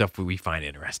talk about stuff we find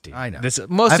interesting. I know. It's all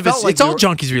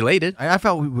junkies related. I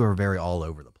felt we were very all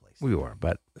over the place. We were,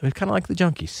 but it's kind of like the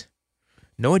junkies.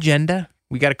 No agenda.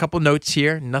 We got a couple notes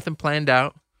here. Nothing planned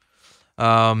out.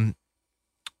 All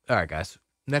right, guys.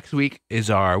 Next week is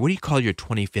what do you call your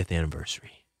 25th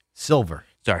anniversary? Silver.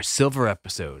 It's our silver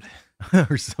episode.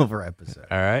 Our silver episode.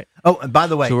 All right. Oh, and by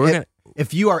the way,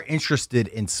 if you are interested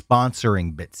in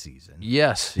sponsoring Bit Season,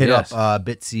 hit up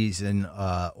Bit Season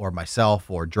or myself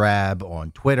or Drab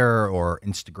on Twitter or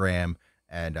Instagram,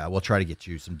 and we'll try to get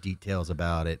you some details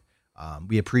about it.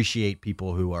 We appreciate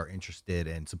people who are interested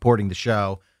in supporting the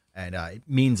show, and it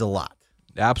means a lot.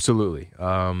 Absolutely.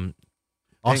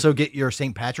 Also, get your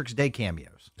St. Patrick's Day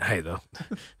cameos. Hey,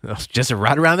 that's just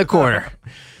right around the corner.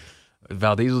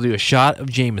 Valdez will do a shot of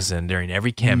Jameson during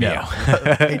every cameo.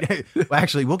 No.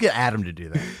 Actually, we'll get Adam to do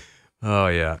that. Oh,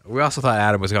 yeah. We also thought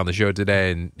Adam was on the show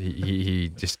today, and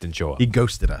he just didn't show up. He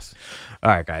ghosted us. All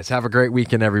right, guys. Have a great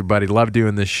weekend, everybody. Love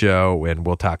doing this show, and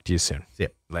we'll talk to you soon. See ya.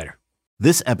 Later.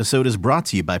 This episode is brought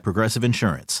to you by Progressive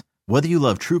Insurance. Whether you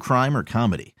love true crime or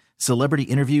comedy, celebrity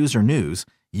interviews or news,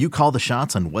 you call the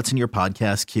shots on what's in your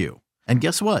podcast queue. And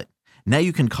guess what? Now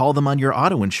you can call them on your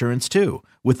auto insurance, too,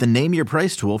 with the Name Your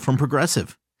Price tool from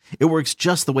Progressive. It works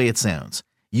just the way it sounds.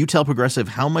 You tell Progressive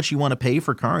how much you want to pay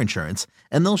for car insurance,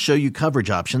 and they'll show you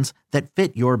coverage options that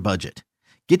fit your budget.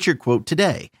 Get your quote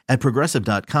today at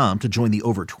Progressive.com to join the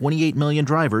over 28 million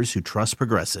drivers who trust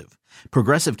Progressive.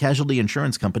 Progressive Casualty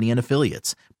Insurance Company and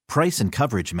Affiliates. Price and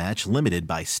coverage match limited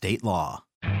by state law.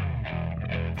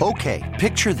 Okay,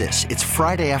 picture this. It's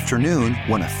Friday afternoon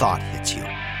when a thought hits you.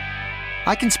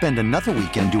 I can spend another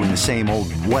weekend doing the same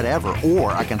old whatever,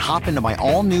 or I can hop into my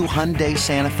all-new Hyundai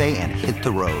Santa Fe and hit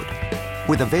the road.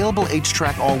 With available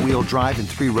H-Track all-wheel drive and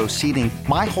 3-row seating,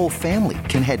 my whole family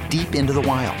can head deep into the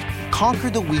wild.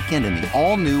 Conquer the weekend in the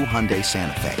all-new Hyundai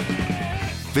Santa Fe.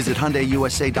 Visit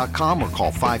HyundaiUSA.com or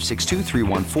call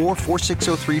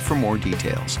 562-314-4603 for more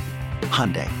details.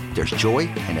 Hyundai, there's joy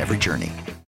in every journey.